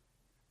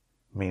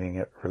 meaning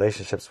it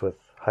relationships with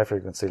high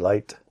frequency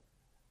light,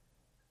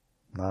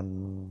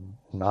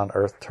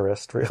 non-Earth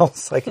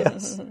terrestrials, I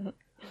guess.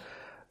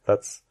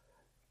 That's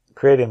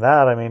creating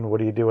that. I mean, what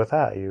do you do with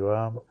that?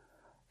 You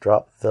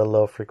drop the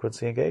low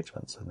frequency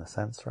engagements in a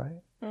sense,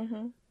 right?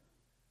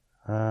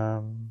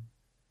 I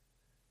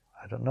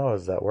don't know.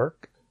 Does that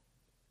work?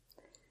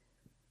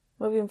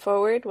 Moving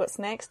forward, what's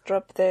next?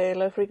 Drop the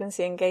low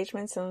frequency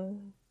engagements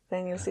and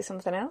then you'll see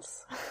something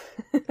else?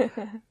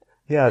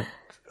 Yeah,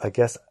 I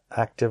guess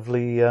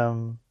actively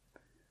in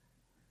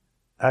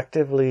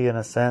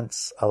a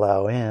sense,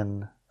 allow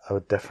in a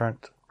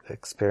different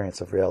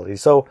experience of reality.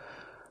 So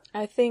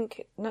I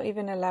think not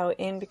even allow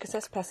in, because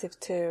that's passive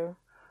too.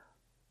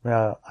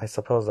 Yeah, I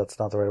suppose that's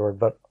not the right word.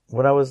 But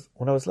when I was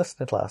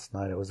listening last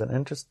night, it was an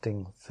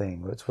interesting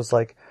thing, which was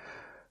like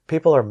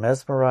people are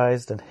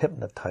mesmerized and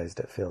hypnotized.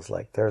 It feels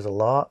like there's a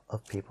lot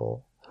of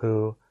people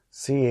who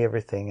see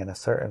everything in a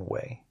certain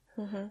way,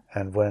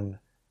 and when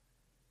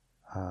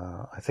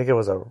I think it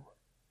was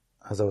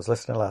as I was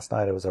listening last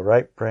night, it was a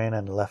right brain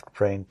and left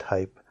brain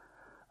type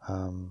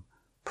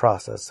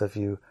process. If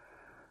you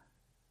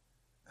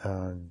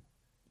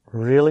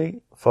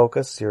really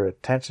focus your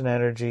attention,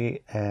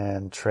 energy,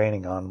 and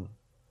training on,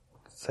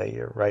 say,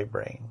 your right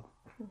brain.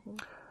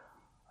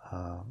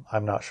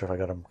 I'm not sure if I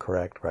got them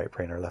correct, right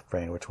brain or left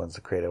brain, which one's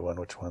the creative one,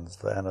 which one's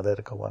the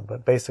analytical one.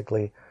 But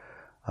basically,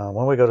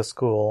 when we go to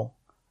school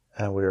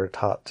and we were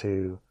taught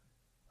to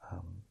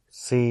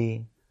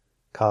see,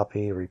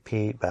 copy,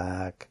 repeat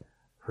back,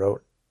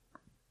 wrote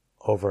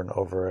over and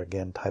over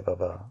again type of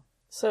a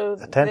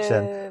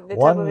attention.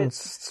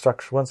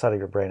 One side of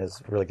your brain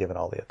is really given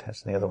all the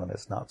attention. The other one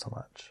is not so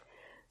much.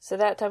 So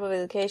that type of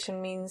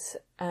education means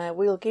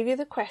we'll give you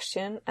the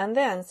question and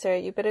the answer.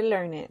 You better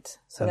learn it,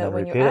 so that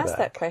when you ask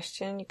that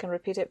question, you can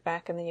repeat it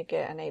back, and then you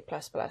get an A++.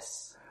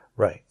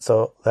 Right.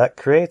 So that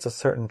creates a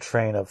certain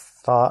train of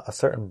thought, a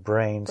certain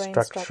brain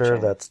structure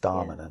that's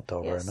dominant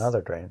over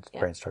another brain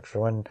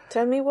structure.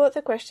 Tell me what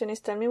the question is,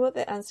 tell me what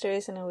the answer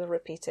is, and I will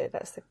repeat it.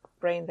 That's the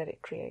brain that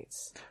it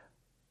creates.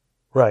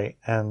 Right.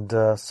 And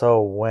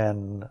so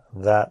when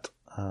that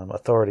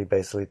authority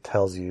basically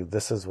tells you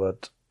this is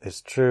what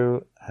is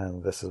true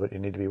and this is what you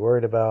need to be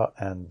worried about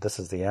and this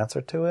is the answer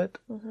to it,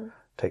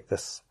 take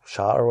this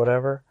shot or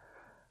whatever,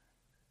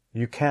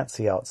 you can't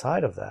see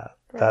outside of that.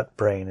 Right. That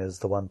brain is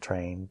the one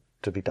trained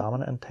to be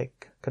dominant and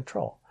take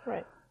control.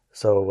 Right.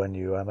 So when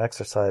you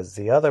exercise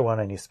the other one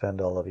and you spend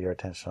all of your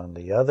attention on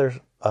the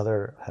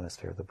other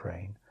hemisphere of the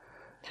brain.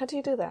 How do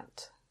you do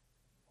that?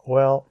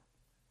 Well,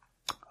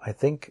 I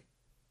think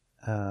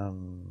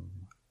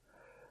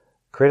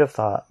creative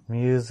thought,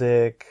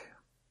 music,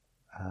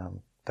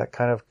 that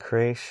kind of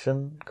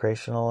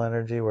creational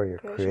energy where you're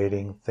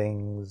creating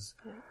things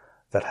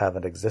that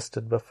haven't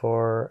existed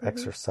before,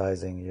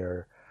 exercising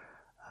your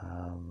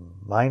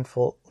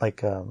mindful,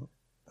 like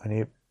when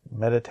you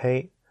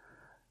meditate,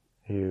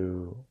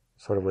 you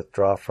sort of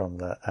withdraw from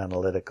the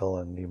analytical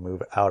and you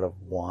move out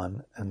of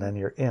one, and then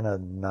you're in a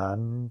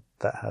none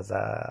that has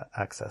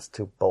access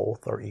to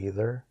both or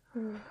either.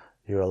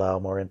 You allow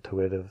more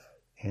intuitive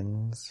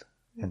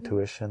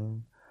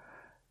intuition.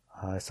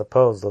 I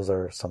suppose those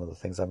are some of the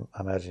things. I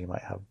imagine you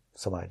might have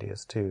some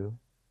ideas too.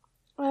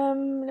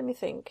 Let me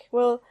think.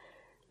 Well,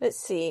 let's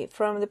see.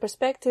 From the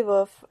perspective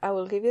of, I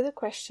will give you the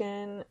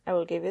question, I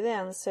will give you the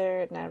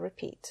answer, now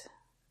repeat.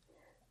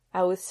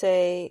 I would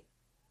say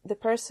the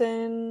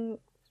person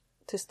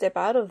to step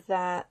out of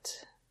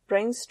that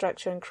brain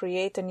structure and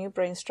create a new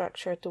brain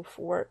structure to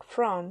work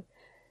from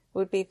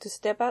would be to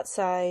step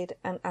outside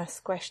and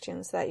ask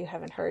questions that you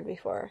haven't heard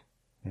before.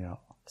 Yeah.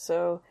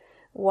 So,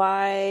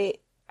 why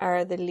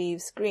are the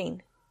leaves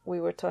green? We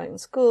were taught in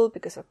school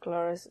because of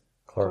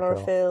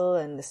chlorophyll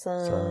and the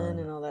sun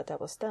and all that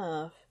type of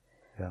stuff.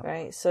 Yeah.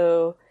 Right?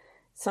 So,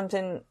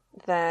 something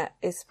that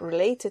is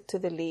related to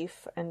the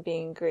leaf and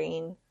being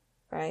green,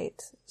 right?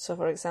 So,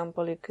 for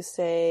example, you could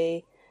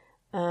say,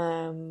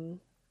 do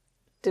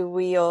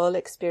we all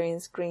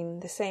experience green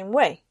the same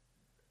way?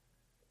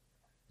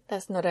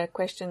 That's not a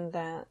question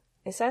that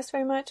is asked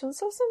very much on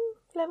some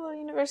level,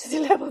 university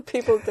level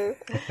people do,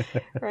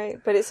 right?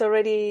 But it's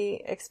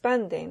already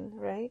expanding,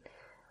 right?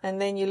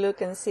 And then you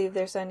look and see if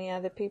there's any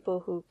other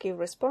people who give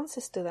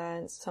responses to that,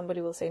 and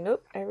somebody will say,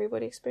 nope,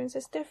 everybody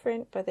experiences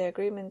different, but the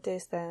agreement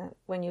is that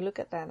when you look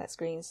at that, that's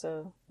green,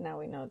 so now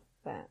we know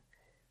that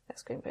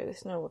that's green, but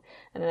there's no,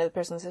 and another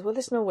person says, well,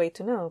 there's no way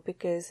to know,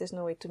 because there's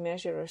no way to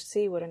measure or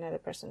see what another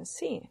person is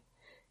seeing.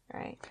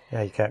 Right.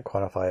 Yeah, you can't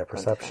quantify a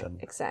perception.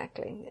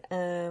 Exactly.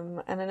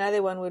 And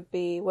another one would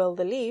be, well,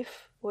 the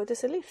leaf, what does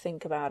the leaf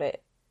think about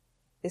it?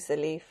 Does the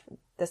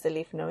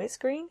leaf know it's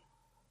green?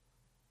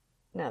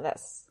 No,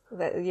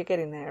 you're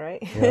getting there,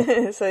 right?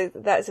 Yeah. So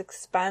that's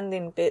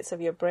expanding bits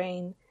of your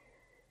brain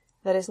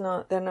they're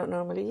not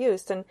normally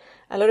used. And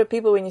a lot of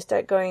people, when you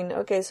start going,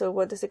 okay, so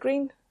what does the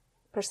green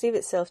perceive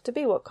itself to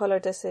be? What color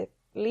does the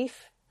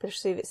leaf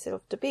perceive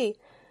itself to be?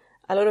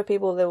 A lot of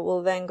people that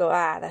will then go,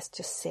 that's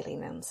just silly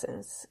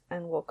nonsense,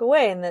 and walk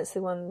away. And that's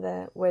the one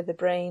where the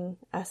brain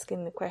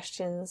asking the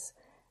questions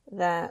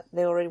that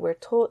they already were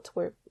taught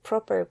were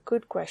proper,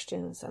 good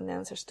questions and the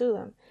answers to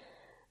them.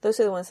 Those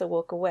are the ones that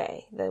walk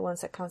away, the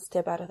ones that can't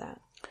step out of that.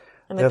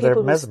 And the people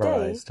they're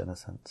mesmerized in a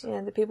sense. Yeah,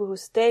 and the people who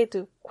stay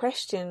to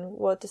question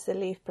what does the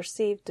leaf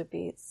perceive to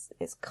be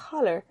its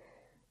color,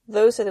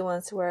 those are the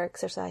ones who are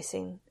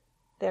exercising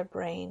their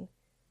brain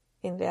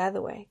in the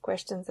other way,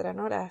 questions that are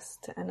not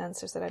asked and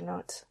answers that are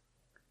not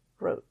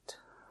wrote.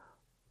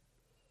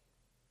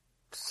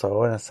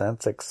 So in a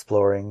sense,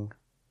 exploring,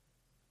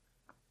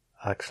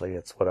 actually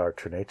it's what our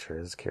true nature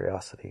is,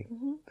 curiosity.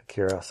 The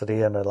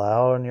curiosity and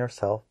allowing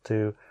yourself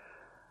to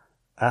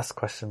ask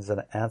questions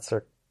and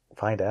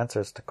find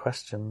answers to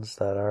questions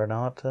that are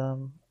not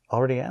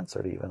already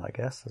answered even, I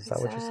guess. Is that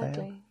what you're saying?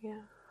 Exactly,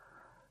 yeah.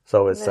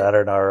 So is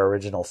Saturn our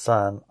original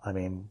sun? I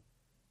mean...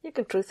 You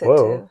can truth it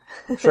too.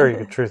 Sure, you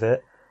could truth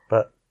it,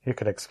 but you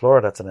can explore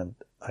it.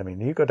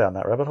 You go down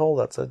that rabbit hole,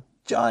 that's a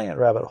giant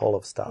rabbit hole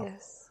of stuff.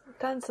 Yes.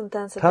 Tons and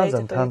tons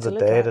of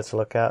data to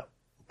look at.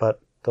 But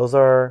those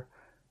are...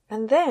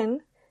 And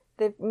then,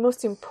 the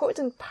most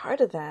important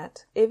part of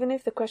that, even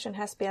if the question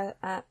has been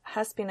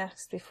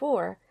asked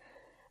before,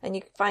 and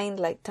you find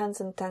like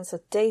tons and tons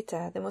of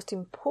data, the most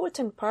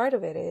important part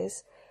of it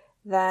is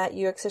that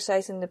you're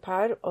exercising the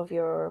part of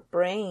your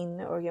brain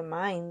or your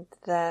mind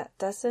that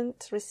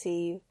doesn't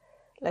receive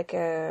like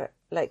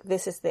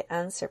this is the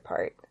answer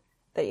part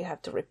that you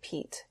have to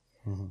repeat.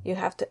 Mm-hmm. You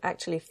have to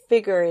actually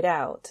figure it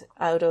out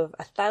of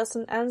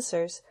 1,000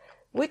 answers,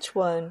 which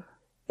one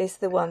is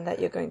the one that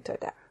you're going to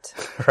adapt.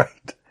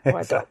 Right.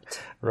 Or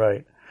adopt.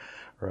 Right.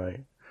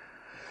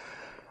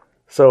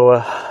 So,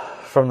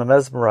 from the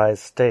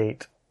mesmerized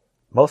state,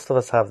 most of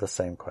us have the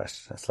same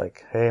question. It's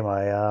like, hey,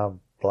 my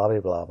blah, blah,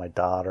 blah, my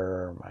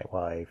daughter, my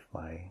wife,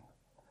 my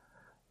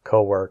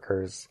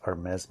co-workers are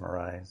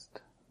mesmerized.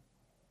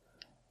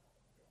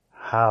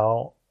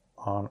 How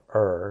on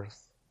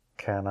earth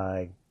can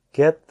I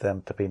get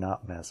them to be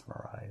not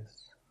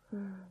mesmerized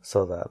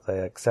so that they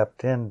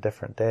accept in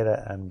different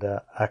data and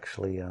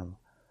actually,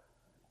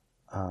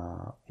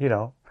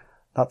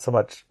 not so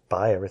much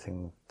buy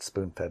everything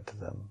spoon-fed to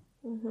them,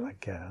 I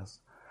guess,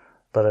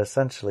 but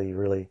essentially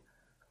really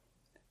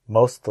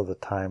most of the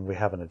time we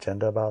have an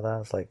agenda about that.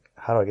 It's like,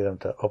 how do I get them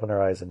to open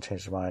their eyes and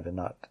change their mind and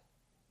not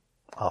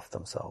off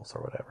themselves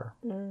or whatever?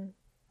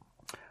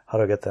 How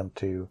do I get them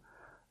to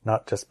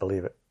not just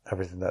believe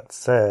everything that's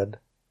said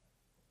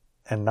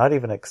and not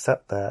even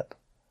accept that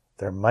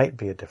there might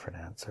be a different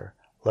answer,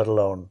 let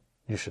alone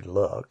you should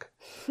look?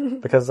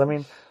 Because,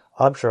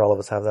 I'm sure all of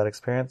us have that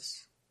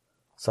experience.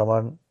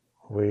 Someone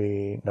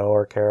we know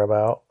or care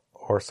about,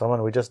 or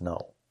someone we just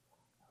know.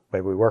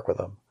 Maybe we work with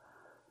them.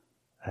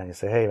 And you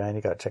say, hey man,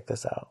 you gotta check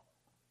this out.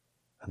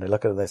 And they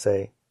look at it and they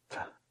say,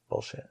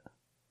 bullshit.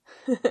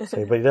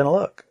 Say, but you didn't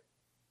look.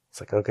 It's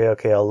like,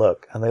 okay, I'll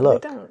look. And they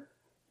look. They don't.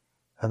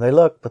 And they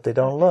look, but they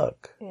don't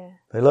look. Yeah.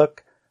 They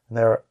look, and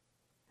they're...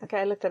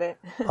 Okay, I looked at it.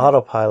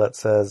 Autopilot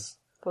says...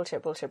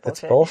 Bullshit.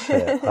 It's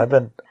bullshit.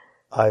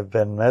 I've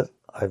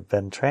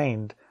been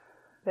trained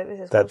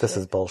that this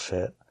is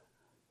bullshit.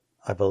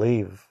 I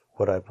believe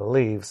what I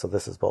believe, so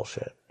this is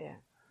bullshit. Yeah.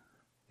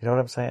 You know what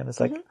I'm saying? It's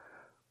like,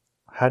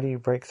 how do you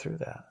break through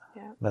that?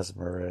 Yeah.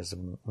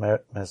 Mesmerization.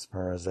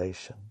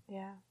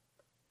 Yeah.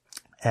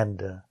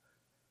 And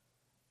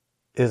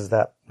is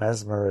that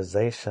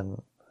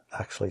mesmerization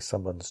actually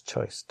someone's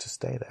choice to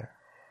stay there?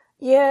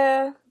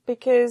 Yeah,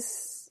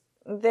 because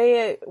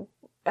we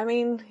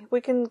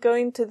can go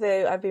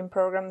into I've been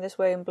programmed this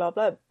way and blah,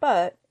 blah,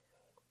 but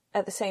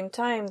at the same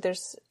time,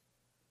 there's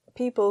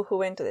people who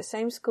went to the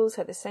same schools,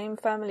 had the same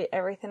family,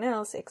 everything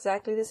else,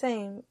 exactly the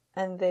same,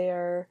 and they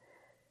are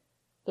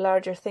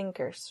larger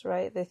thinkers,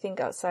 right? They think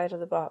outside of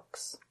the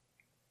box.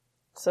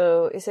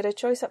 So is it a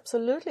choice?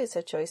 Absolutely it's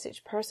a choice.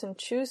 Each person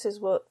chooses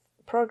what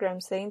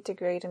programs they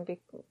integrate and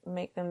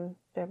make them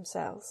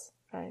themselves,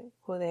 right?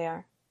 Who they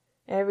are.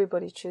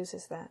 Everybody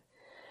chooses that.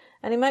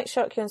 And it might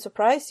shock you and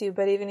surprise you,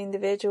 but even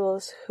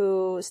individuals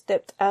who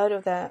stepped out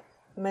of that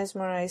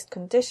mesmerized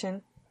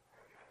condition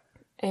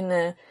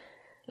that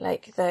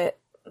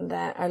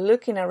are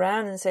looking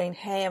around and saying,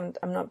 hey, I'm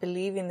not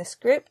believing the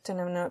script and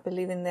I'm not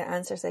believing the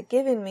answers they're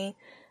giving me.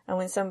 And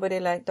when somebody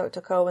like Dr.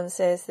 Cowan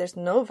says there's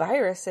no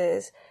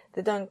viruses,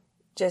 they don't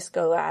just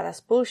go, that's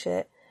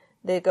bullshit.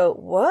 They go,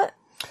 what?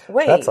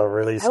 Wait. That's a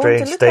really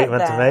strange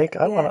statement to make.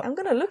 I'm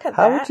going to look at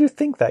that. How would you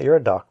think that? You're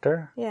a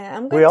doctor. Yeah,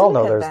 I'm going to look at that. We all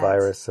know there's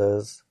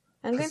viruses.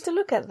 I'm going to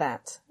look at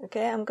that,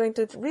 okay? I'm going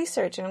to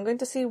research and I'm going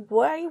to see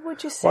why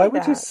would you say that? Why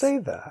would you say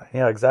that?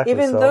 Yeah, exactly.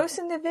 Even those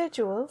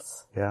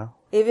individuals, yeah,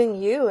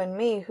 even you and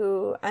me,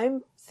 who I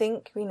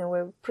think,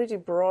 we're pretty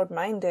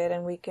broad-minded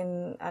and we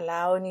can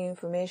allow new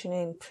information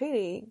in,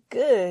 pretty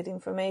good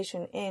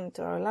information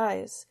into our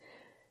lives,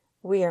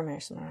 we are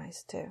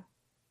mesmerized too.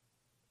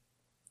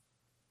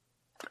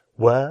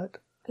 What?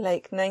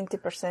 Like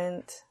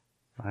 90%.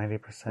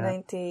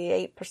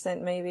 90%?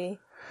 98% maybe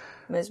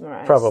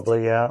mesmerized.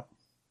 Probably, yeah.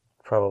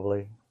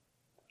 Probably.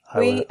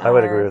 I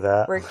would agree with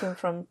that. Working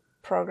from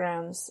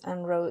programs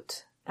and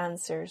wrote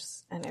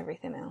answers and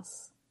everything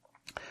else.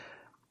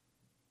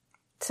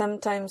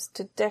 Sometimes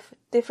to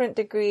different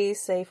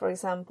degrees, say for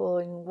example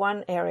in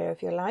one area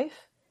of your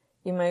life,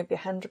 you might be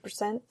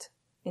 100%.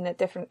 In a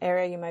different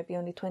area, you might be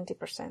only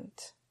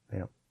 20%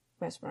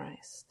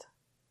 mesmerized.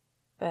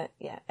 But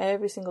yeah,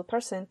 every single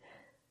person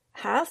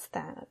has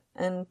that.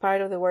 And part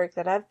of the work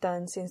that I've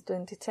done since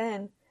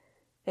 2010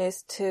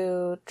 is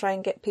to try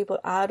and get people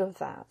out of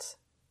that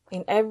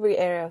in every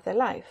area of their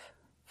life,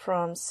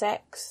 from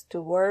sex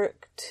to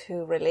work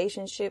to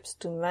relationships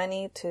to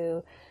money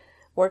to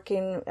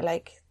working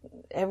like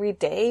every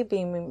day,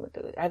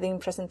 are they in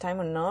present time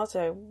or not,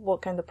 or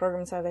what kind of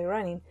programs are they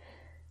running.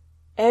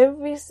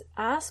 Every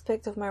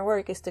aspect of my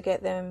work is to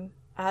get them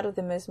out of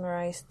the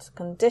mesmerized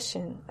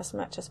condition as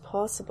much as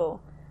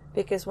possible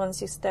Because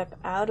once you step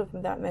out of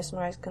that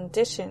mesmerized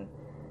condition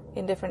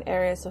in different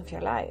areas of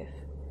your life,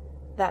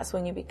 that's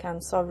when you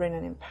become sovereign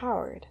and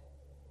empowered.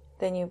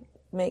 Then you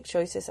make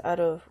choices out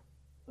of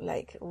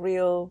like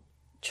real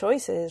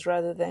choices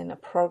rather than a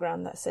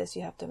program that says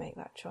you have to make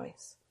that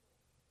choice.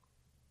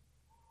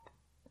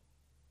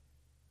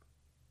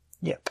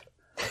 Yep.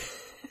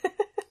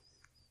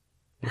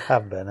 You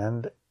have been,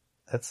 and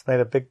it's made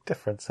a big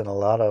difference in a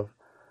lot of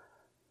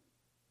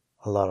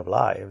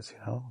lives,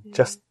 you know. Yeah.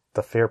 Just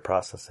the fear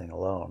processing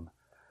alone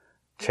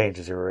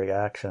changes your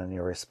reaction and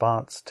your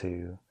response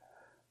to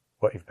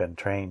what you've been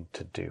trained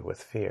to do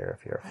with fear.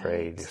 If you're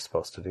afraid, you're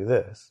supposed to do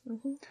this.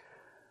 Mm-hmm.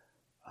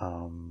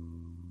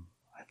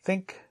 I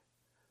think.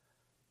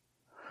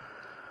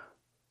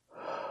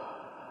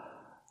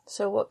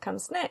 So what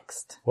comes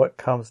next? What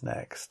comes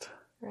next?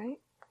 Right?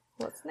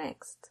 What's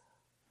next?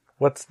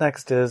 What's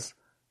next is,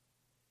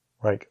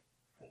 like,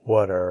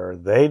 what are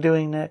they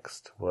doing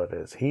next? What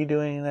is he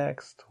doing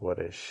next? What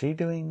is she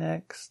doing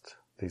next?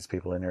 These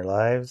people in your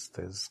lives,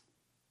 these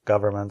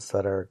governments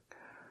that are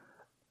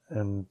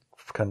in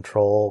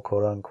control,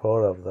 quote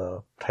unquote, of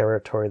the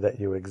territory that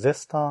you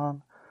exist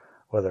on,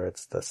 whether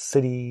it's the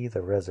city,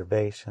 the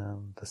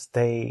reservation, the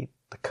state,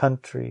 the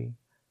country.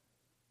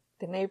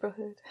 The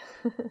neighborhood.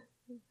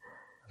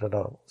 I don't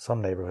know,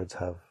 some neighborhoods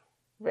have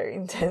very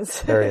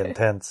intense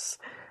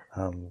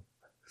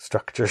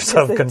structures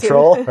of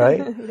control,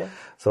 right? Yeah.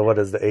 So what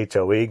is the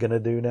HOE going to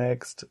do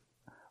next?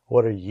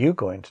 What are you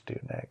going to do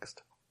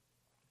next?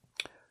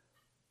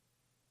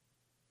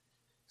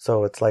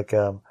 So it's like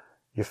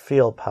you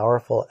feel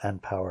powerful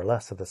and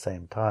powerless at the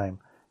same time,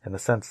 in the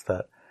sense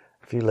that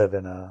if you live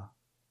in a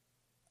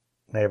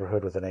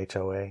neighborhood with an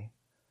HOA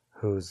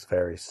who's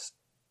very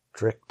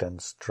strict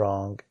and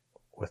strong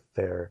with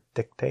their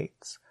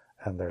dictates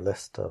and their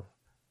list of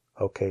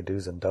okay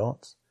do's and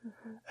don'ts,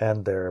 mm-hmm.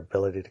 and their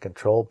ability to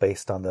control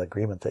based on the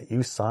agreement that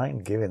you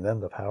signed, giving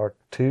them the power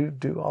to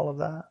do all of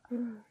that,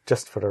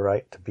 just for the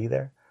right to be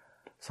there.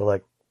 So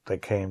like they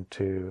came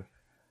to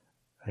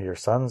your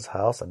son's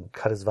house and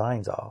cut his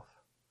vines off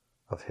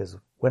of his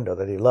window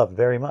that he loved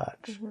very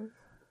much, mm-hmm.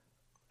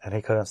 and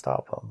he couldn't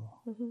stop them.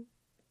 Mm-hmm.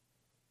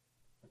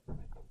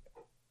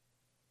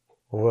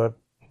 What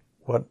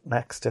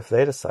next if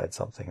they decide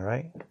something,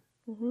 right?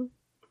 Mm-hmm.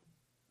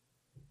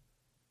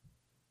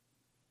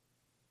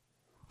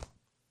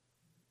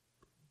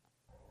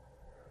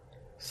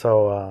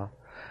 So,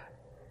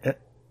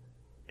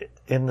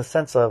 in the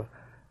sense of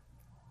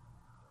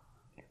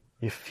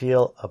you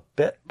feel a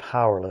bit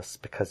powerless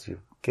because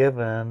you've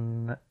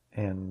given,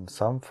 in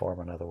some form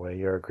or another way,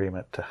 your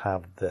agreement to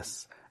have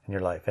this in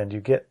your life, and you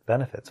get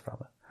benefits from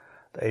it.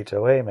 The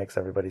HOA makes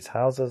everybody's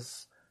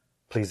houses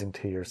pleasing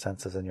to your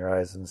senses and your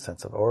eyes in the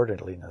sense of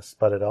orderliness,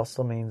 but it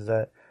also means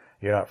that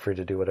you're not free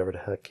to do whatever the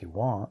heck you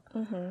want.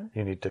 Mm-hmm.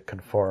 You need to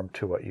conform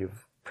to what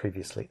you've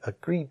previously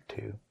agreed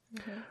to.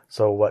 Mm-hmm.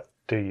 So what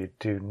do you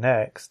do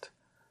next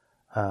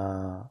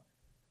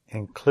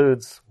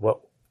includes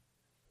what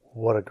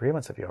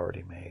agreements have you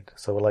already made.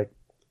 So like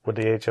with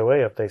the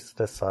HOA, if they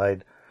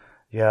decide,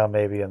 yeah,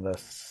 maybe in the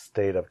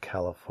state of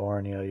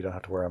California you don't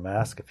have to wear a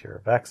mask if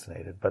you're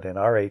vaccinated, but in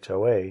our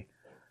HOA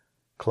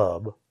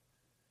club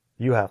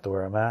you have to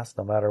wear a mask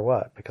no matter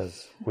what,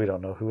 because we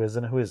don't know who is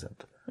and who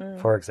isn't,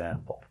 for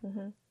example.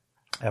 Mm-hmm.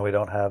 And we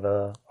don't have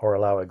or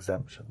allow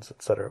exemptions,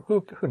 etc.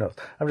 Who knows?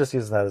 I'm just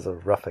using that as a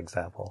rough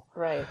example.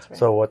 Right.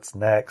 So what's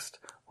next?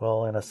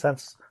 Well, in a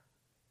sense,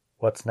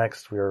 what's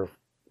next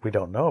we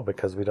don't know,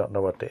 because we don't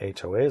know what the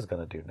HOA is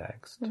going to do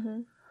next.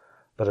 Mm-hmm.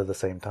 But at the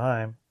same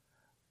time,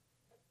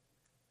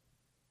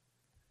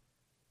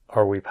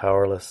 are we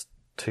powerless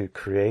to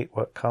create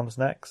what comes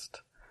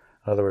next?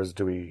 In other words,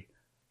 do we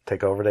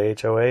take over the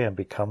HOA and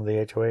become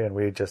the HOA and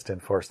we just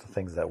enforce the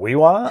things that we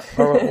want?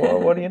 Or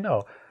what do you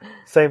know?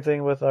 Same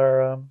thing with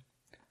our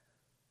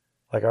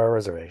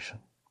reservation.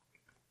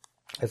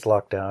 It's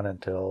locked down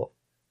until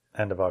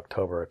end of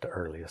October at the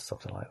earliest,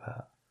 something like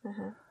that.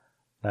 Mm-hmm.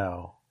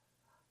 Now,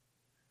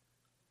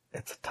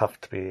 it's tough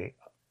to be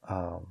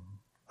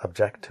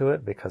object to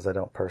it, because I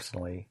don't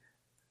personally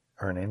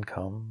earn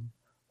income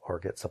or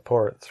get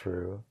support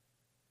through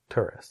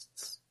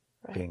tourists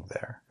being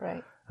there.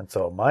 Right. And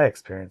so my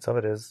experience of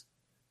it is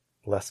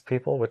less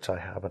people, which I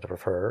happen to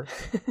prefer,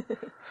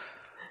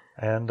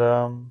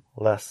 and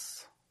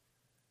less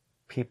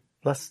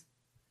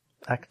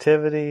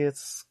activity.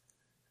 It's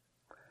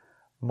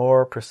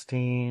more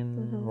pristine,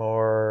 mm-hmm.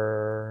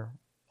 more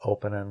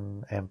open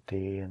and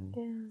empty,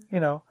 and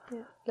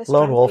less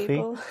lone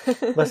wolfy,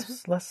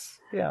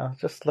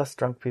 just less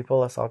drunk people,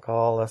 less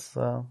alcohol, less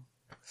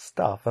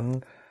stuff.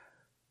 And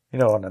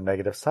on the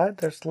negative side,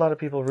 there's a lot of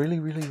people really,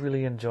 really,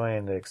 really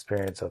enjoying the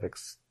experience of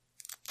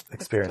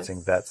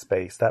experiencing that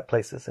space. That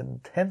place is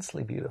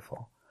intensely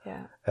beautiful.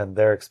 Yeah. And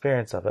their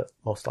experience of it,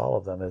 most all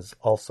of them, is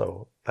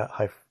also that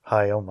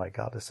high, oh my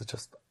God, this is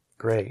just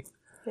great.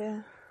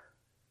 Yeah.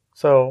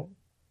 So,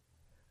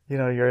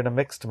 you're in a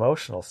mixed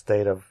emotional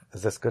state of,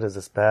 is this good, is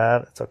this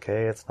bad? It's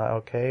okay, it's not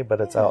okay, but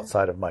it's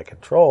outside of my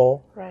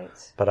control.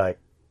 Right. But I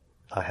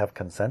have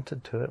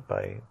consented to it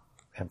by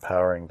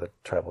empowering the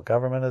tribal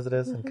government as it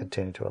is and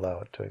continue to allow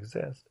it to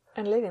exist.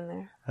 And living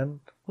there.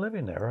 And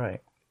living there,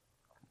 right.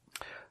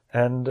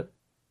 And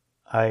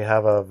I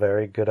have a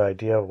very good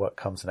idea of what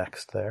comes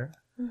next there.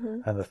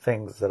 And the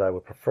things that I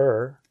would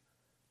prefer,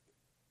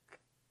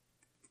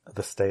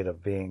 the state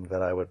of being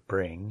that I would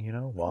bring,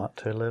 want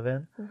to live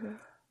in,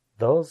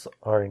 those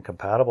are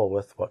incompatible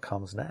with what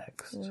comes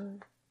next.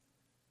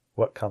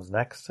 What comes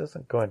next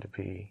isn't going to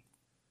be,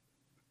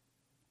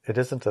 it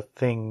isn't a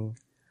thing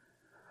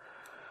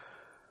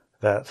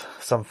that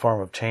some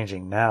form of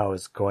changing now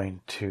is going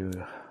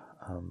to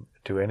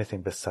do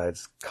anything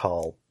besides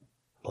call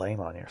blame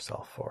on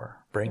yourself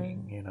for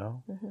bringing,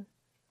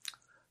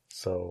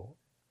 So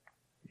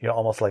you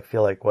almost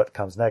feel like what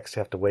comes next, you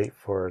have to wait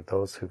for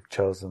those who've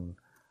chosen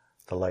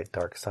the light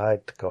dark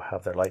side to go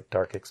have their light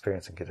dark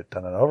experience and get it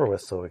done and over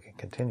with so we can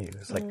continue.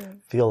 It's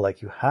feel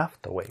like you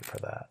have to wait for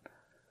that.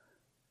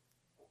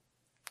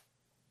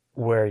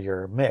 Where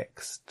you're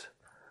mixed.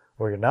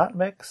 Where you're not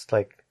mixed,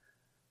 like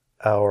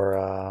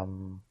our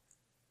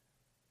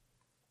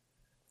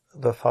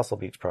the Fossil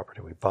Beach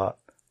property we bought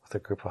with a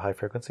group of high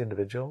frequency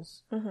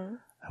individuals, and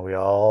we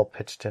all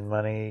pitched in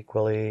money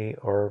equally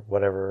or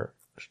whatever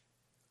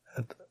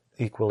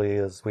equally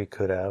as we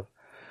could have,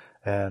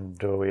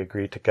 and we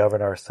agreed to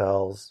govern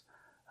ourselves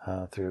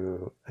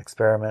through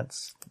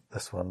experiments,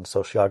 this one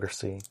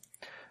sociocracy,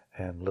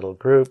 and little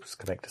groups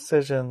could make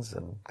decisions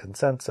and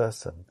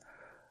consensus and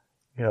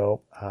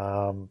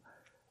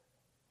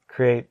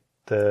create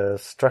the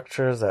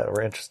structures that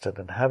we're interested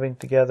in having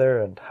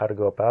together and how to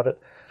go about it.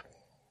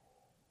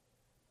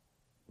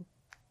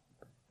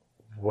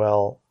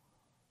 Well,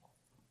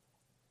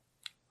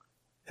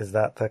 is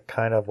that the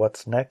kind of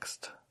what's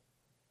next?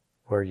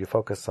 Where you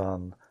focus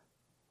on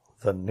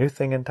the new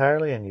thing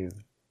entirely and you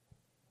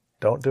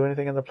don't do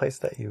anything in the place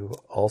that you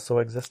also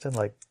exist in,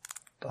 like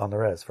on the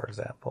res, for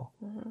example.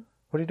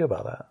 What do you do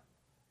about that?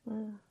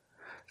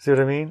 See what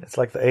I mean? It's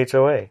like the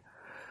HOA.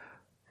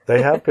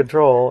 They have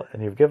control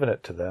and you've given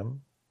it to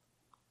them.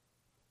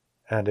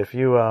 And if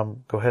you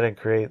go ahead and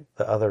create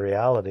the other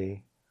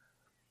reality,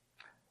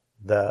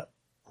 the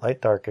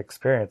light-dark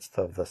experience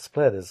of the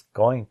split is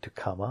going to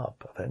come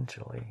up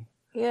eventually.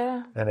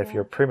 Yeah. And if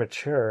you're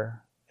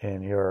premature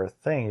in your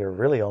thing, you're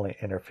really only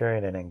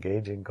interfering and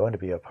engaging, going to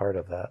be a part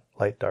of that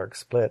light-dark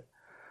split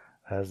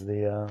as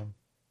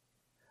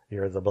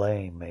you're the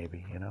blame,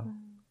 maybe,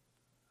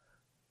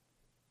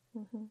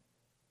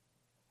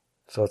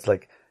 So it's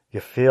like, you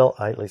feel,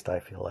 at least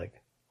I feel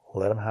like,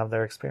 let them have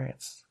their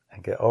experience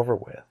and get over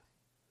with.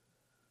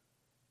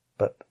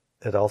 But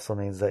it also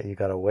means that you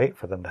got to wait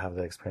for them to have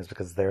the experience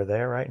because they're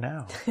there right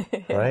now,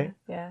 right?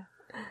 Yeah.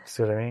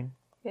 See what I mean?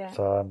 Yeah.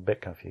 So I'm a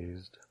bit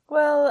confused.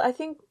 Well, I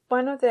think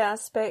one of the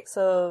aspects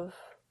of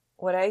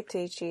what I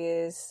teach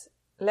is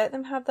let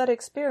them have that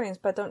experience,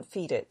 but don't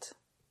feed it.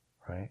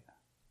 Right.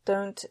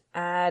 Don't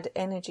add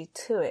energy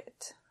to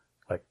it.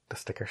 Like the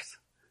stickers.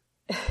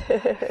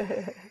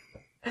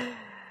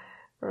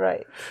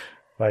 Right.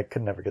 I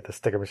could never get the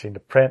sticker machine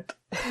to print.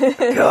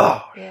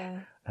 Gosh. Yeah.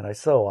 And I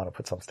so want to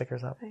put some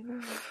stickers up. I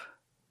know.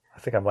 I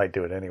think I might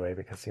do it anyway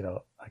because,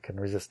 I can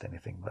resist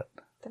anything but...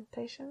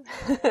 Temptation.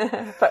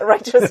 But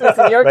righteousness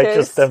in your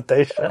righteous case.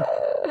 temptation.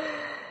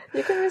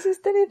 You can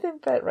resist anything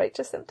but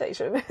righteous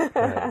temptation.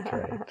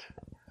 Right.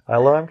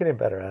 Although I'm getting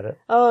better at it.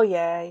 Oh,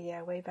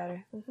 yeah, way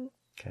better.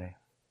 Okay.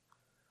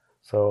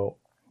 So,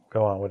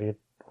 go on. What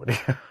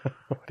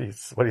do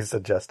you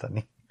suggest,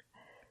 honey?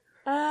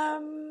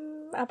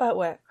 About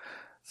what?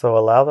 So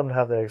allow them to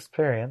have their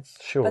experience,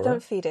 sure. But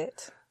don't feed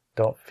it.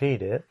 Don't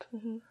feed it.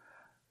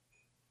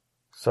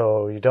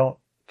 So you don't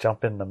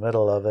jump in the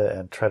middle of it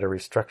and try to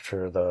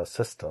restructure the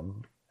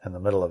system in the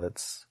middle of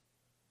its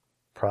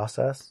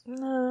process.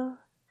 No.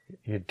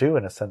 You do,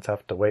 in a sense,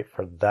 have to wait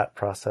for that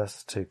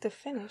process to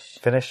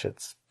finish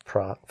its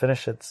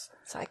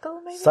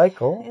cycle, maybe?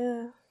 Cycle.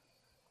 Yeah.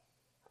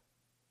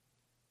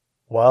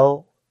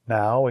 Well,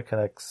 now we can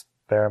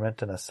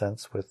experiment, in a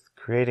sense, with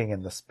creating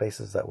in the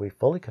spaces that we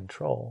fully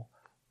control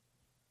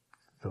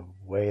the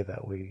way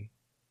that we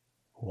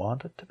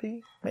want it to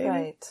be,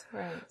 maybe?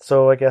 Right.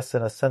 So I guess,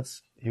 in a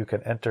sense, you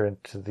can enter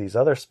into these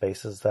other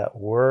spaces that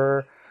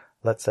were,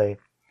 let's say,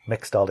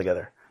 mixed all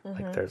together.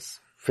 Like there's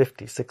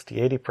 50, 60,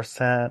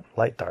 80%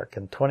 light dark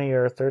and 20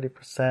 or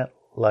 30%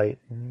 light,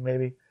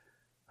 maybe.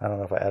 I don't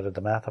know if I added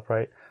the math up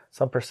right.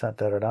 Some percent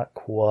that are not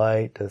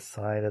quite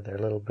decided. They're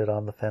a little bit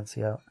on the fence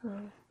yet.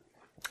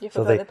 You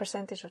forgot the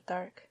percentage of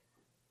dark.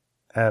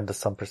 And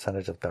some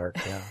percentage of dark,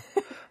 yeah.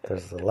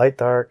 There's the light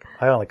dark.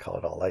 I only call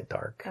it all light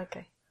dark.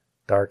 Okay.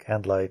 Dark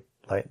and light,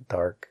 light and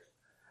dark.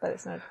 But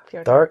it's not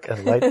pure dark. Dark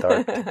and light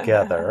dark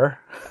together.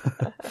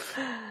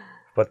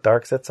 But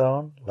dark's its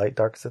own, light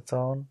dark's its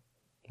own,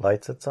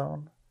 light's its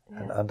own,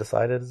 and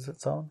undecided is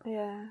its own.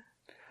 Yeah.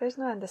 There's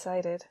no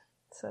undecided.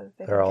 So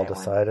they're all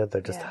decided.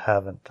 They just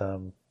haven't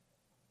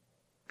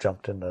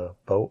jumped in the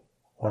boat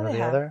one or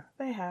the other.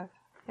 They have.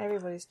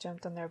 Everybody's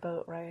jumped on their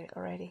boat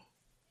already.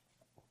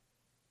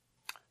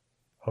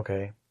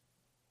 Okay.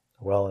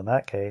 Well, in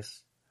that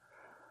case,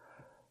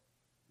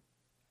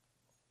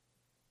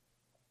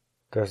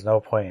 there's no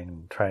point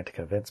in trying to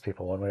convince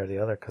people one way or the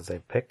other because they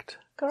picked.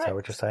 Correct. Is that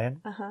what you're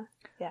saying?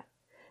 Yeah.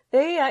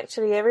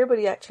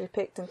 Everybody actually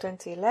picked in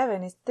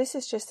 2011. This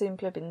is just the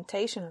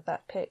implementation of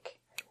that pick.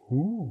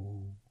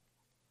 Ooh.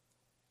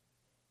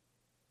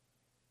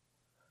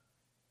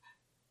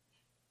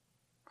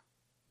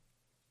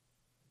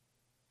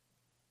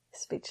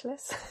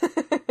 Speechless.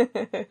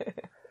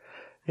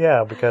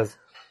 Yeah, because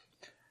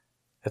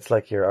it's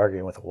like you're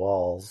arguing with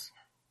walls.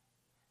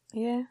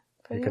 Yeah.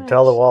 You can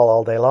tell the wall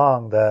all day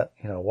long that,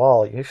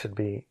 wall, you shouldn't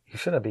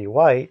be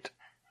white.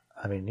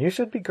 I mean, you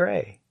should be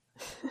gray.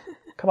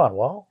 Come on,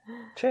 wall.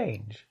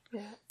 Change.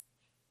 Yeah.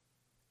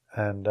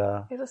 And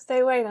it'll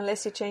stay white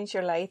unless you change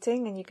your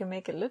lighting and you can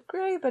make it look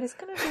grey, but it's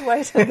going to be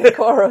white on the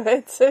core of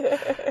it.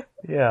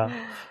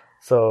 Yeah.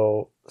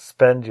 So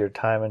spend your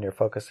time and your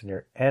focus and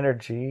your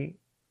energy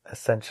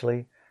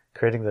essentially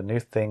creating the new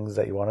things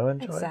that you want to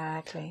enjoy.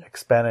 Exactly.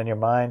 Expanding your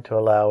mind to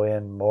allow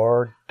in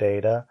more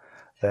data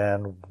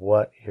than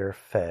what you're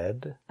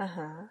fed.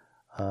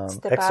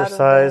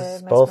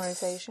 Exercise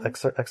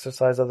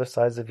exercise other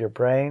sides of your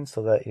brain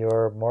so that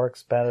your more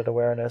expanded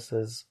awareness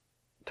is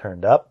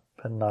turned up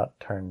and not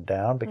turned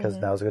down, because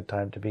now's a good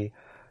time to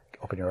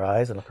open your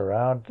eyes and look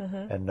around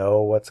and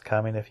know what's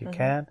coming if you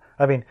can.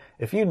 I mean,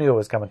 if you knew it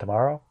was coming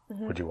tomorrow,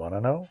 would you want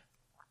to know?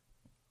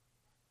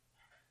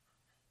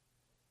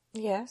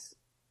 Yes.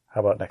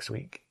 How about next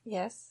week?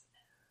 Yes.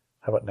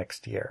 How about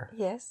next year?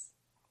 Yes.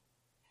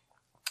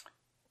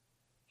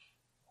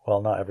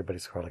 Well, not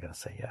everybody's probably going to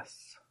say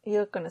yes.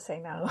 You're going to say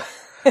no.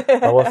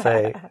 I will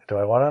say, do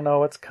I want to know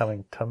what's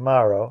coming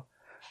tomorrow?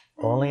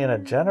 Only in a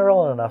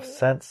general enough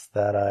sense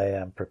that I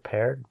am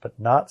prepared, but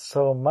not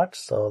so much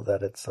so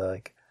that it's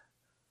like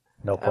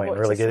no point in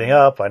really getting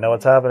up. I know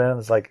what's happening.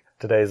 It's like,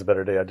 today's a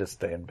better day. I just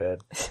stay in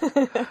bed.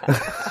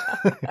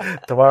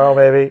 Tomorrow,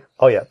 maybe.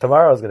 Oh yeah,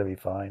 tomorrow's going to be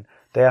fine.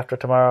 Day after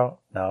tomorrow,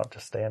 no,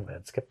 just stay in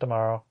bed. Skip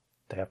tomorrow.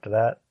 Day after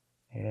that,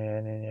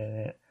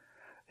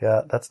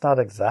 yeah, that's not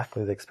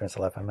exactly the experience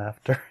of life I'm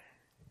after.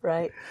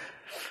 Right.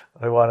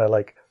 I want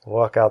to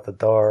walk out the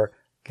door,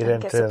 get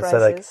into it and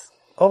say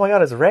oh my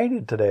God, it's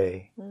raining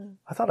today.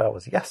 I thought it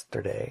was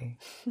yesterday.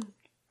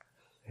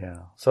 Yeah.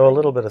 So a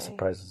little bit of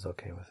surprise is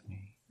okay with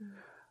me.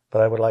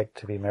 But I would like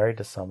to be married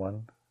to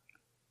someone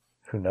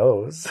who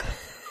knows.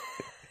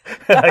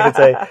 And I could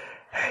say,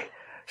 hey,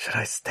 should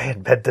I stay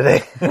in bed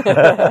today?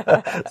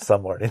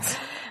 Some mornings.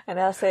 And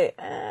I'll say,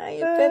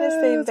 you better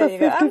stay in bed. You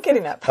go, I'm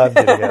getting up. I'm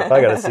getting up.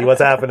 I got to see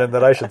what's happening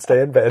that I should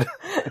stay in bed.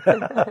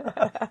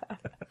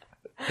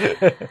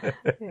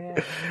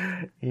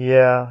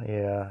 Yeah.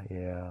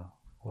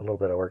 A little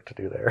bit of work to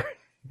do there.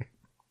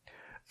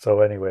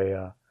 So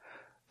anyway,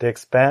 the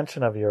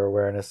expansion of your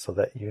awareness so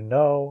that you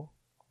know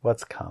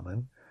what's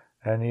coming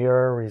and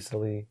you're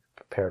reasonably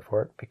prepared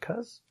for it,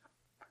 because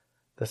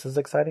this is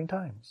exciting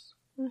times.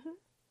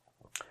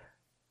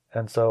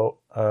 And so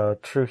a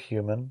true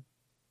human,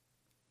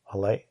 a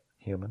light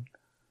human,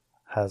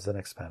 has an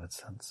expanded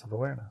sense of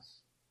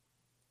awareness.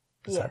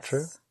 Is that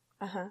true?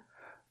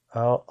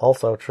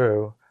 Also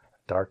true, a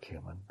dark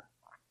human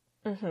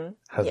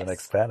has an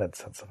expanded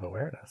sense of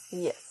awareness.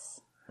 Yes.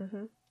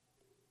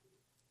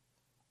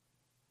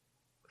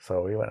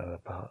 So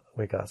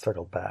we got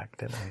circled back,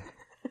 didn't we?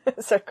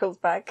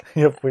 Circled back.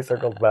 Yep, we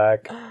circled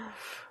back.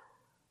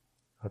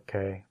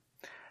 Okay.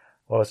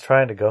 Well, I was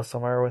trying to go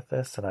somewhere with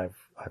this, and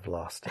I've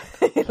lost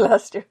it.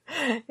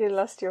 You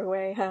lost your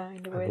way, huh?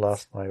 In the woods. I've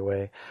lost my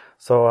way.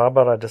 So how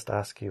about I just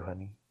ask you,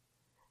 honey?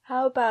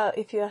 How about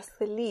if you ask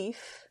the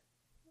leaf,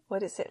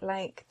 what is it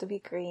like to be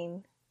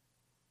green?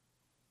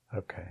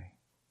 Okay.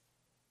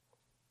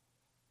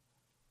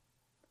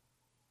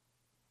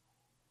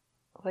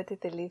 What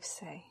did the leaf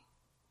say?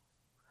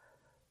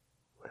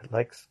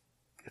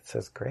 It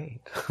says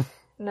great.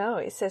 No,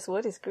 it says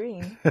what is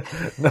green?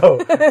 No,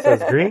 it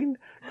says green?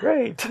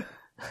 Great.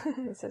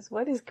 It says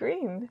what is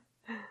green?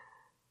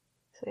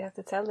 So you have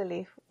to tell the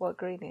leaf what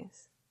green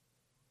is.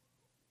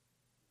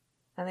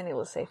 And then it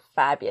will say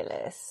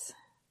fabulous.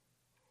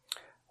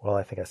 Well,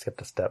 I think I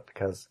skipped a step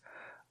because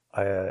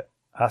I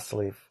asked the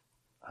leaf,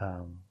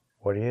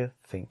 what do you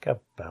think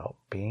about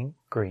being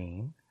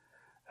green?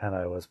 And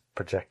I was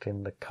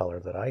projecting the color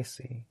that I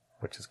see,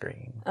 which is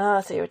green. Oh,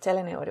 so you were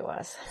telling it what it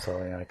was. So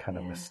I kind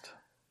of missed.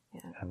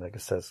 Yeah. And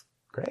it says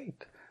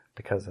great,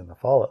 because in the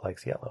fall it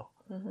likes yellow.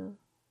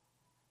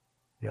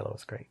 Yellow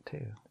is great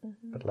too,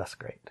 but less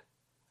great.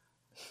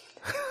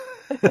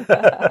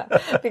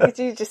 Because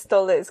you just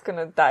told it it's going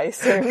to die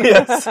soon.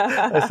 Yes.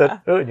 I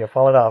said, oh, and you're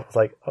falling off. It's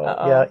like,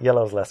 yeah,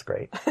 yellow's less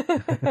great.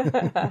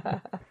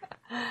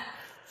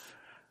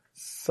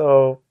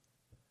 So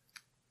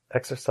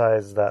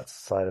exercise that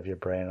side of your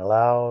brain.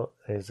 Allow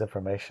these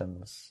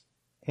informations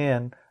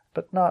in,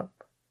 but not,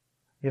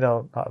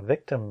 not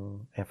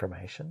victim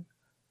information,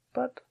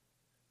 but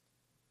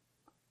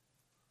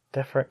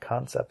different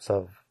concepts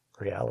of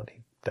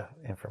reality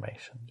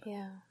information.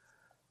 Yeah.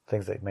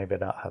 Things that maybe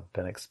not have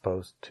been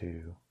exposed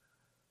to.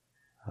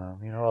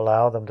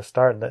 Allow them to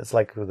start. It's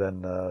like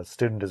when the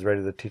student is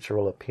ready, the teacher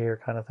will appear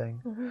kind of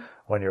thing.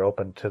 When you're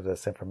open to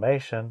this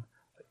information,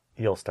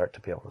 you'll start to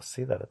be able to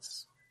see that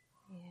it's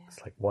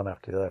like one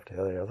after the other after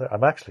the other.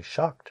 I'm actually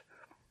shocked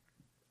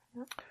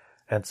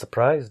and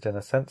surprised in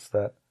a sense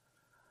that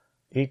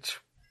each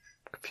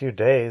few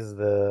days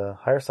the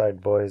higher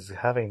side boys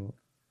having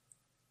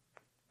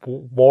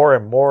more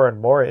and more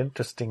and more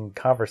interesting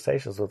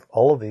conversations with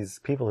all of these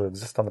people who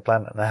exist on the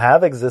planet and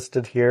have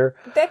existed here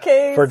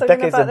for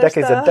decades and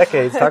decades and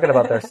decades, talking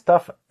about their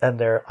stuff,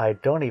 and I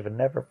don't even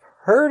never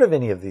heard of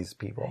any of these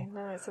people. I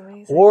know, it's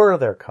amazing. Or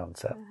their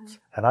concepts.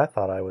 And I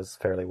thought I was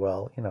fairly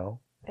well,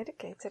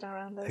 educated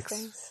around those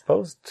things.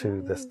 Exposed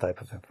to this type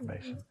of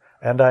information.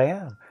 And I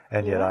am.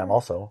 And yet I'm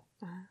also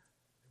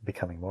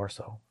becoming more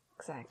so.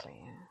 Exactly,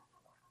 yeah.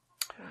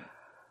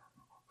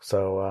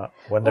 So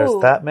when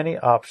there's that many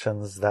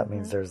options, that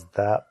means there's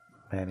that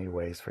many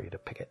ways for you to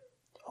pick it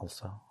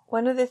also.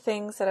 One of the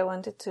things that I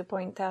wanted to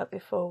point out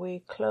before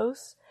we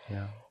close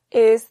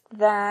is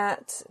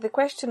that the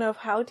question of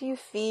how do you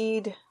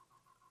feed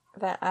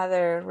that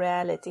other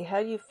reality?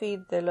 How do you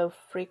feed the low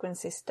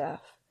frequency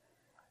stuff?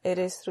 It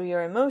is through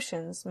your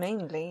emotions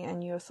mainly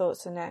and your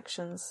thoughts and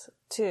actions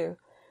too.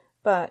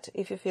 But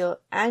if you feel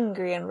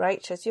angry and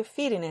righteous, you're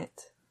feeding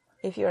it.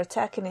 If you're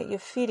attacking it, you're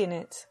feeding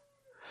it.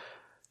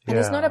 And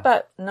it's not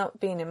about not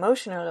being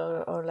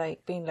emotional or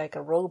like being like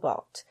a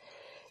robot.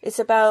 It's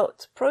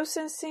about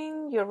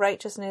processing your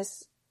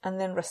righteousness and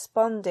then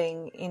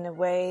responding in a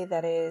way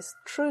that is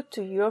true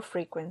to your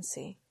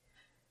frequency.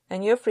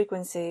 And your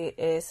frequency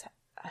is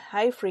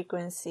high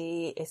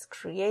frequency, it's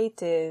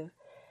creative,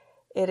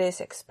 it is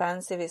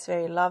expansive, it's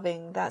very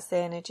loving. That's the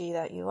energy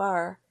that you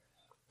are.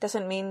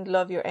 Doesn't mean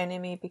love your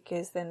enemy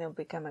because then they'll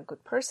become a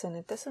good person.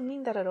 It doesn't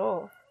mean that at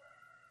all,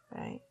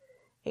 right?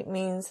 It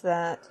means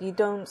that you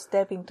don't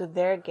step into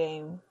their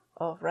game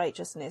of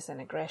righteousness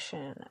and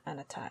aggression and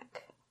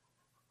attack.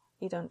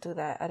 You don't do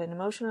that at an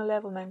emotional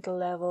level, mental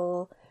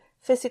level,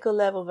 physical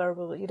level,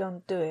 verbal. You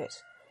don't do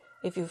it.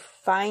 If you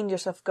find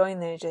yourself going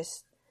there,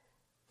 just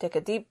take a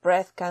deep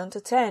breath, count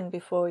to 10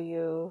 before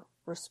you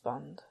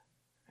respond,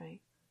 right?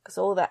 Because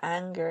all that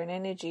anger and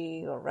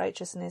energy or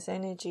righteousness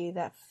energy,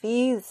 that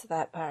feeds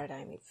that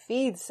paradigm. It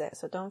feeds it.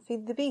 So don't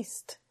feed the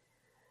beast.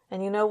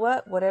 And you know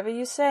what? Whatever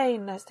you say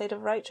in that state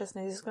of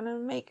righteousness is going to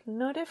make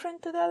no difference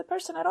to the other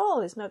person at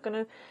all. It's not going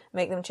to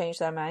make them change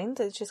their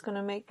mind. It's just going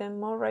to make them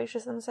more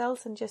righteous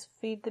themselves and just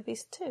feed the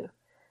beast too.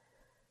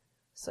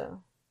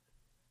 So,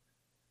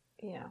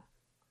 yeah.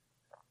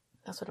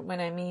 That's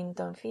when I mean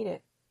don't feed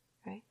it,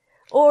 right?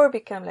 Or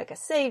become like a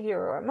savior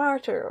or a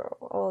martyr or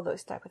all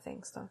those type of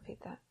things. Don't feed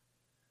that.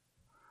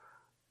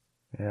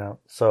 Yeah,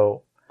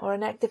 so... Or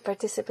an active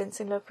participant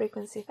in low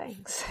frequency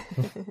things.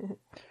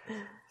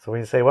 So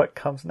when you say what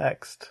comes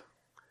next,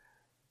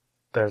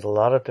 there's a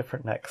lot of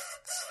different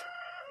nexts.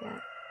 Yeah.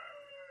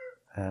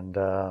 And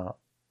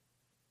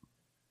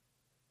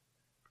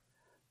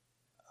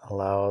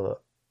allow the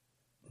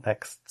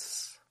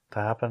nexts to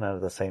happen at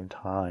the same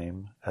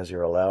time as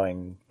you're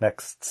allowing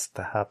nexts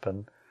to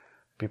happen.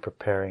 Be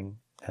preparing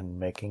and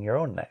making your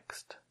own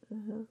next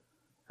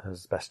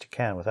as best you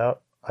can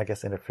without, I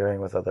guess, interfering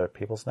with other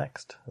people's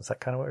next. Is that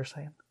kind of what you're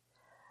saying?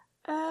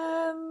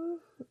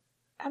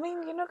 I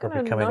mean, you're not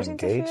going to not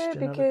interfere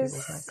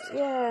because,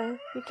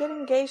 you get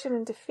engaged and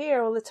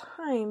interfere all the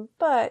time,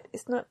 but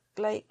it's not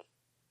like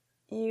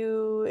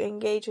you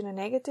engage in a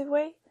negative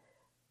way,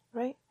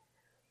 right?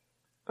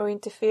 Or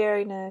interfere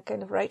in a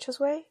kind of righteous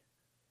way.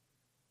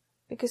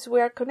 Because we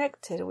are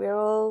connected. We're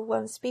all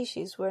one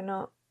species. We're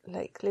not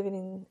like living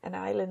in an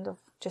island of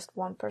just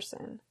one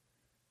person.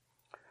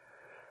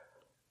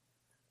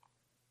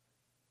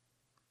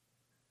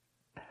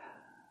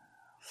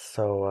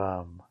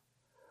 So,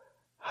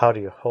 how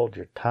do you hold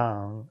your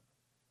tongue?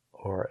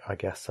 Or I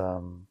guess,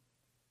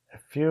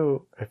 if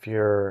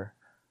you're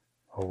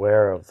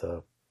aware of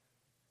the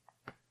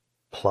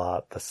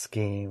plot, the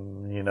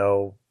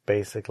scheme,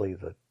 basically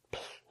the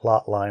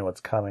plot line,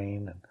 what's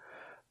coming, and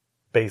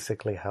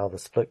basically how the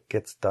split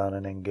gets done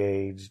and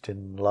engaged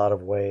in a lot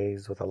of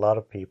ways with a lot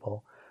of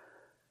people,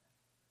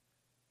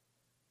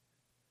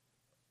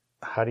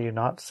 how do you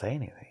not say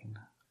anything?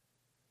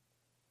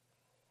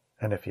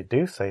 And if you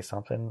do say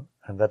something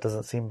and that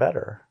doesn't seem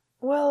better.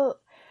 Well,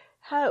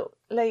 how,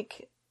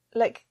 like,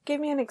 give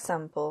me an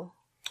example.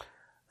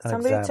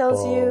 Somebody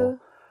tells you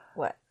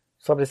what?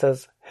 Somebody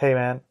says, hey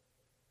man,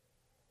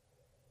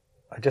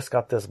 I just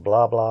got this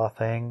blah blah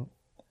thing,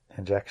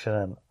 injection,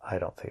 and I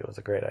don't think it was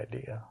a great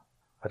idea.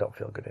 I don't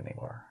feel good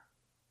anymore.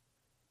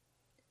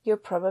 You're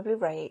probably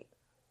right.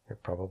 You're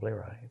probably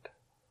right.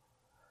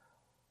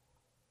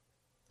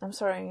 I'm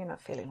sorry you're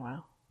not feeling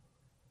well.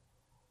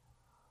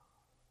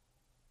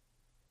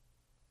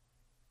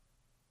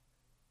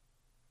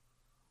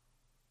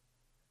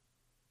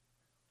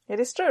 It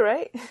is true,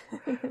 right?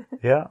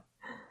 Yeah.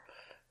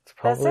 It's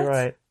probably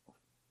right.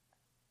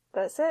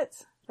 That's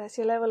it. That's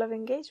your level of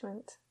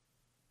engagement.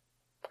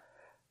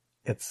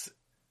 It's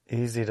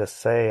easy to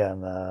say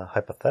and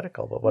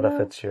hypothetical, but what if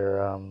it's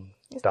your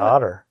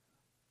daughter?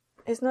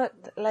 It's not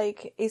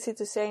like easy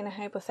to say in a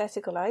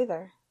hypothetical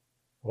either.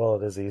 Well,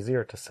 it is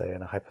easier to say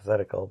in a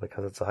hypothetical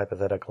because it's a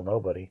hypothetical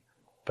nobody.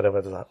 But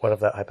what if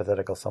that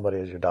hypothetical somebody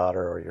is your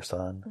daughter or your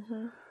son?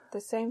 Mm-hmm.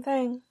 The same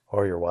thing.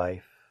 Or your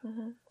wife?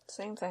 Mm-hmm.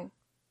 Same thing.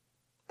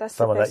 That's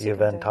someone the best that you've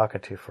you can been do.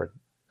 talking to for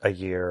a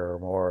year or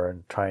more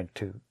and trying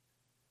to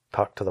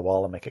talk to the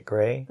wall and make it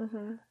gray,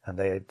 and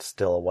they had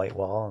still a white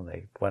wall, and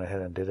they went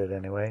ahead and did it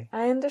anyway.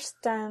 I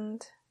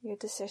understand your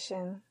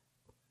decision.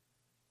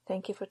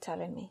 Thank you for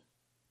telling me.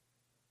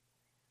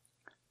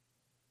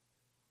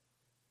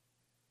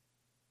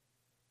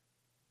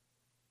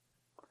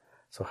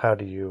 So how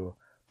do you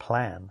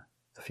plan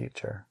the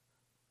future?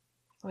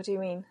 What do you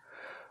mean?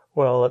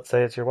 Well, let's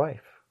say it's your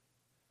wife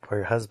or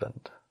your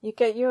husband. You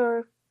get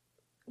your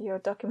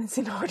documents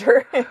in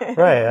order.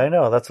 Right, I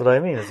know. That's what I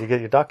mean, is you get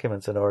your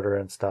documents in order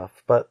and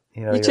stuff. But,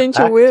 you change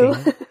your will.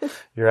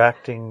 You're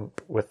acting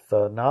with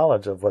the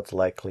knowledge of what's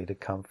likely to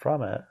come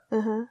from it.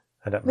 Uh-huh.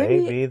 And it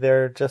may be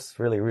they're just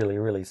really, really,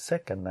 really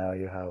sick, and now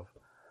you have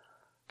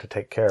to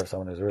take care of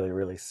someone who's really,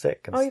 really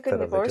sick. Oh, you can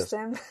divorce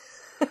them.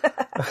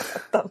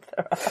 Dump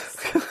their ass.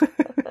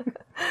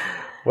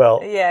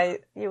 Well, yeah,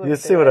 you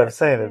see what I'm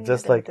saying. It's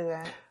just like,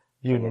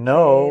 you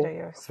know,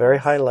 it's very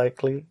high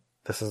likely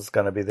this is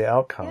going to be the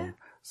outcome. Yeah.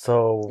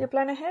 So you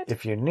plan ahead.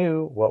 If you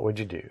knew, what would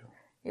you do?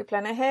 You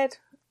plan ahead,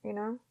 you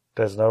know.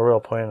 There's no real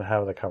point in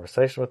having a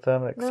conversation with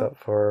them except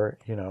for,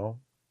 you know,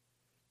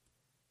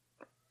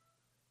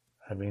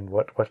 I mean,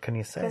 what can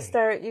you say?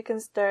 You can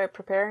start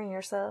preparing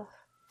yourself,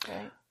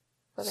 right?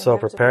 So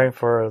preparing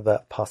for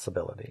that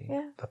possibility.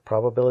 Yeah. The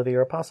probability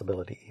or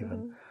possibility even.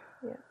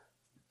 Mm-hmm. Yeah.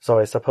 So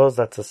I suppose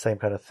that's the same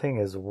kind of thing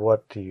as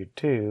what do you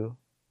do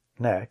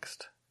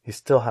next? You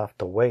still have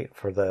to wait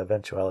for the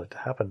eventuality to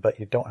happen, but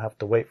you don't have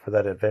to wait for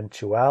that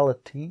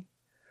eventuality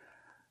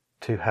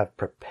to have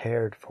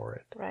prepared for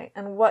it. Right.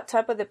 And what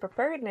type of the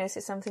preparedness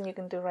is something you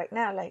can do right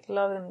now, like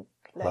love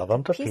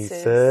them to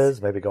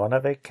pieces, maybe go on a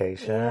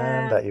vacation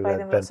that you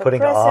have been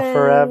putting presents, off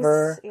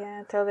forever.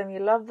 Yeah, tell them you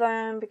love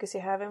them because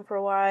you haven't for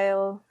a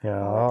while.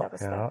 Yeah.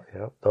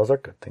 Those are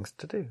good things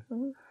to do.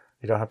 Mm-hmm.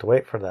 You don't have to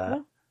wait for that.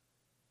 No.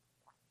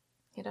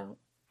 You don't.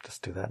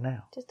 Just do that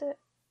now. Just do it.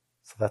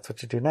 So that's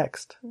what you do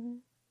next. Mm-hmm.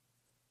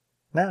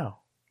 Now.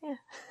 Yeah.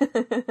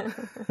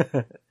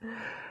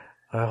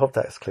 I hope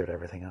that's cleared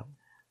everything up.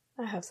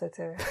 I hope so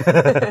too.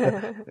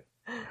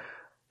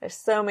 There's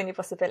so many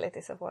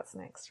possibilities of what's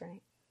next,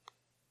 right?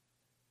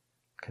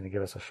 Can you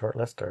give us a short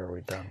list, or are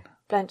we done?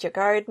 Plant your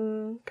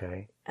garden.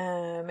 Okay.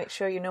 Make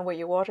sure you know where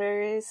your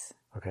water is.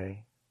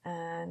 Okay.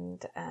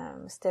 And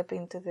step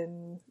into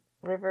the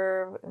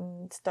river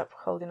and stop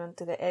holding on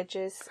to the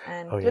edges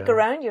and look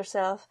around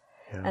yourself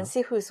and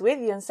see who's with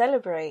you and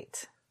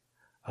celebrate.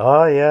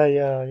 Oh,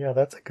 yeah.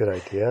 That's a good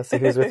idea. See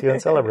who's with you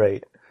and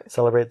celebrate.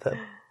 Celebrate that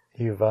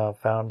you've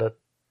found a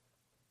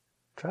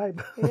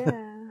tribe.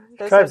 Yeah.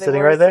 Those tribe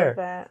sitting right there. Of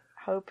that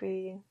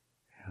Hopi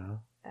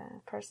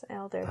person,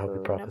 elder,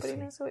 who nobody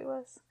knows who it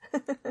was.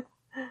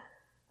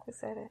 Who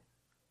said it?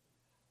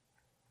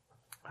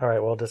 All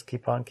right, well, just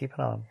keep on keeping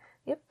on.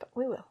 Yep,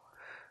 we will.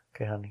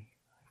 Okay, honey.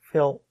 I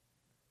feel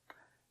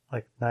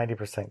like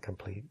 90%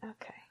 complete.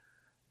 Okay.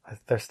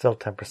 There's still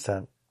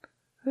 10%.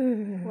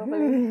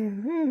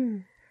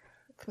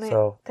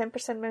 So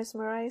 10%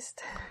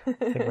 mesmerized. I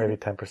think maybe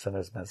 10%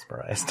 is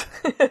mesmerized.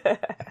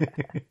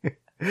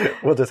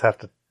 We'll just have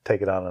to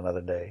take it on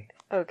another day.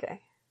 Okay.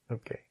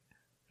 Okay.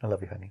 I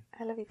love you, honey.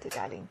 I love you too,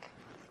 darling.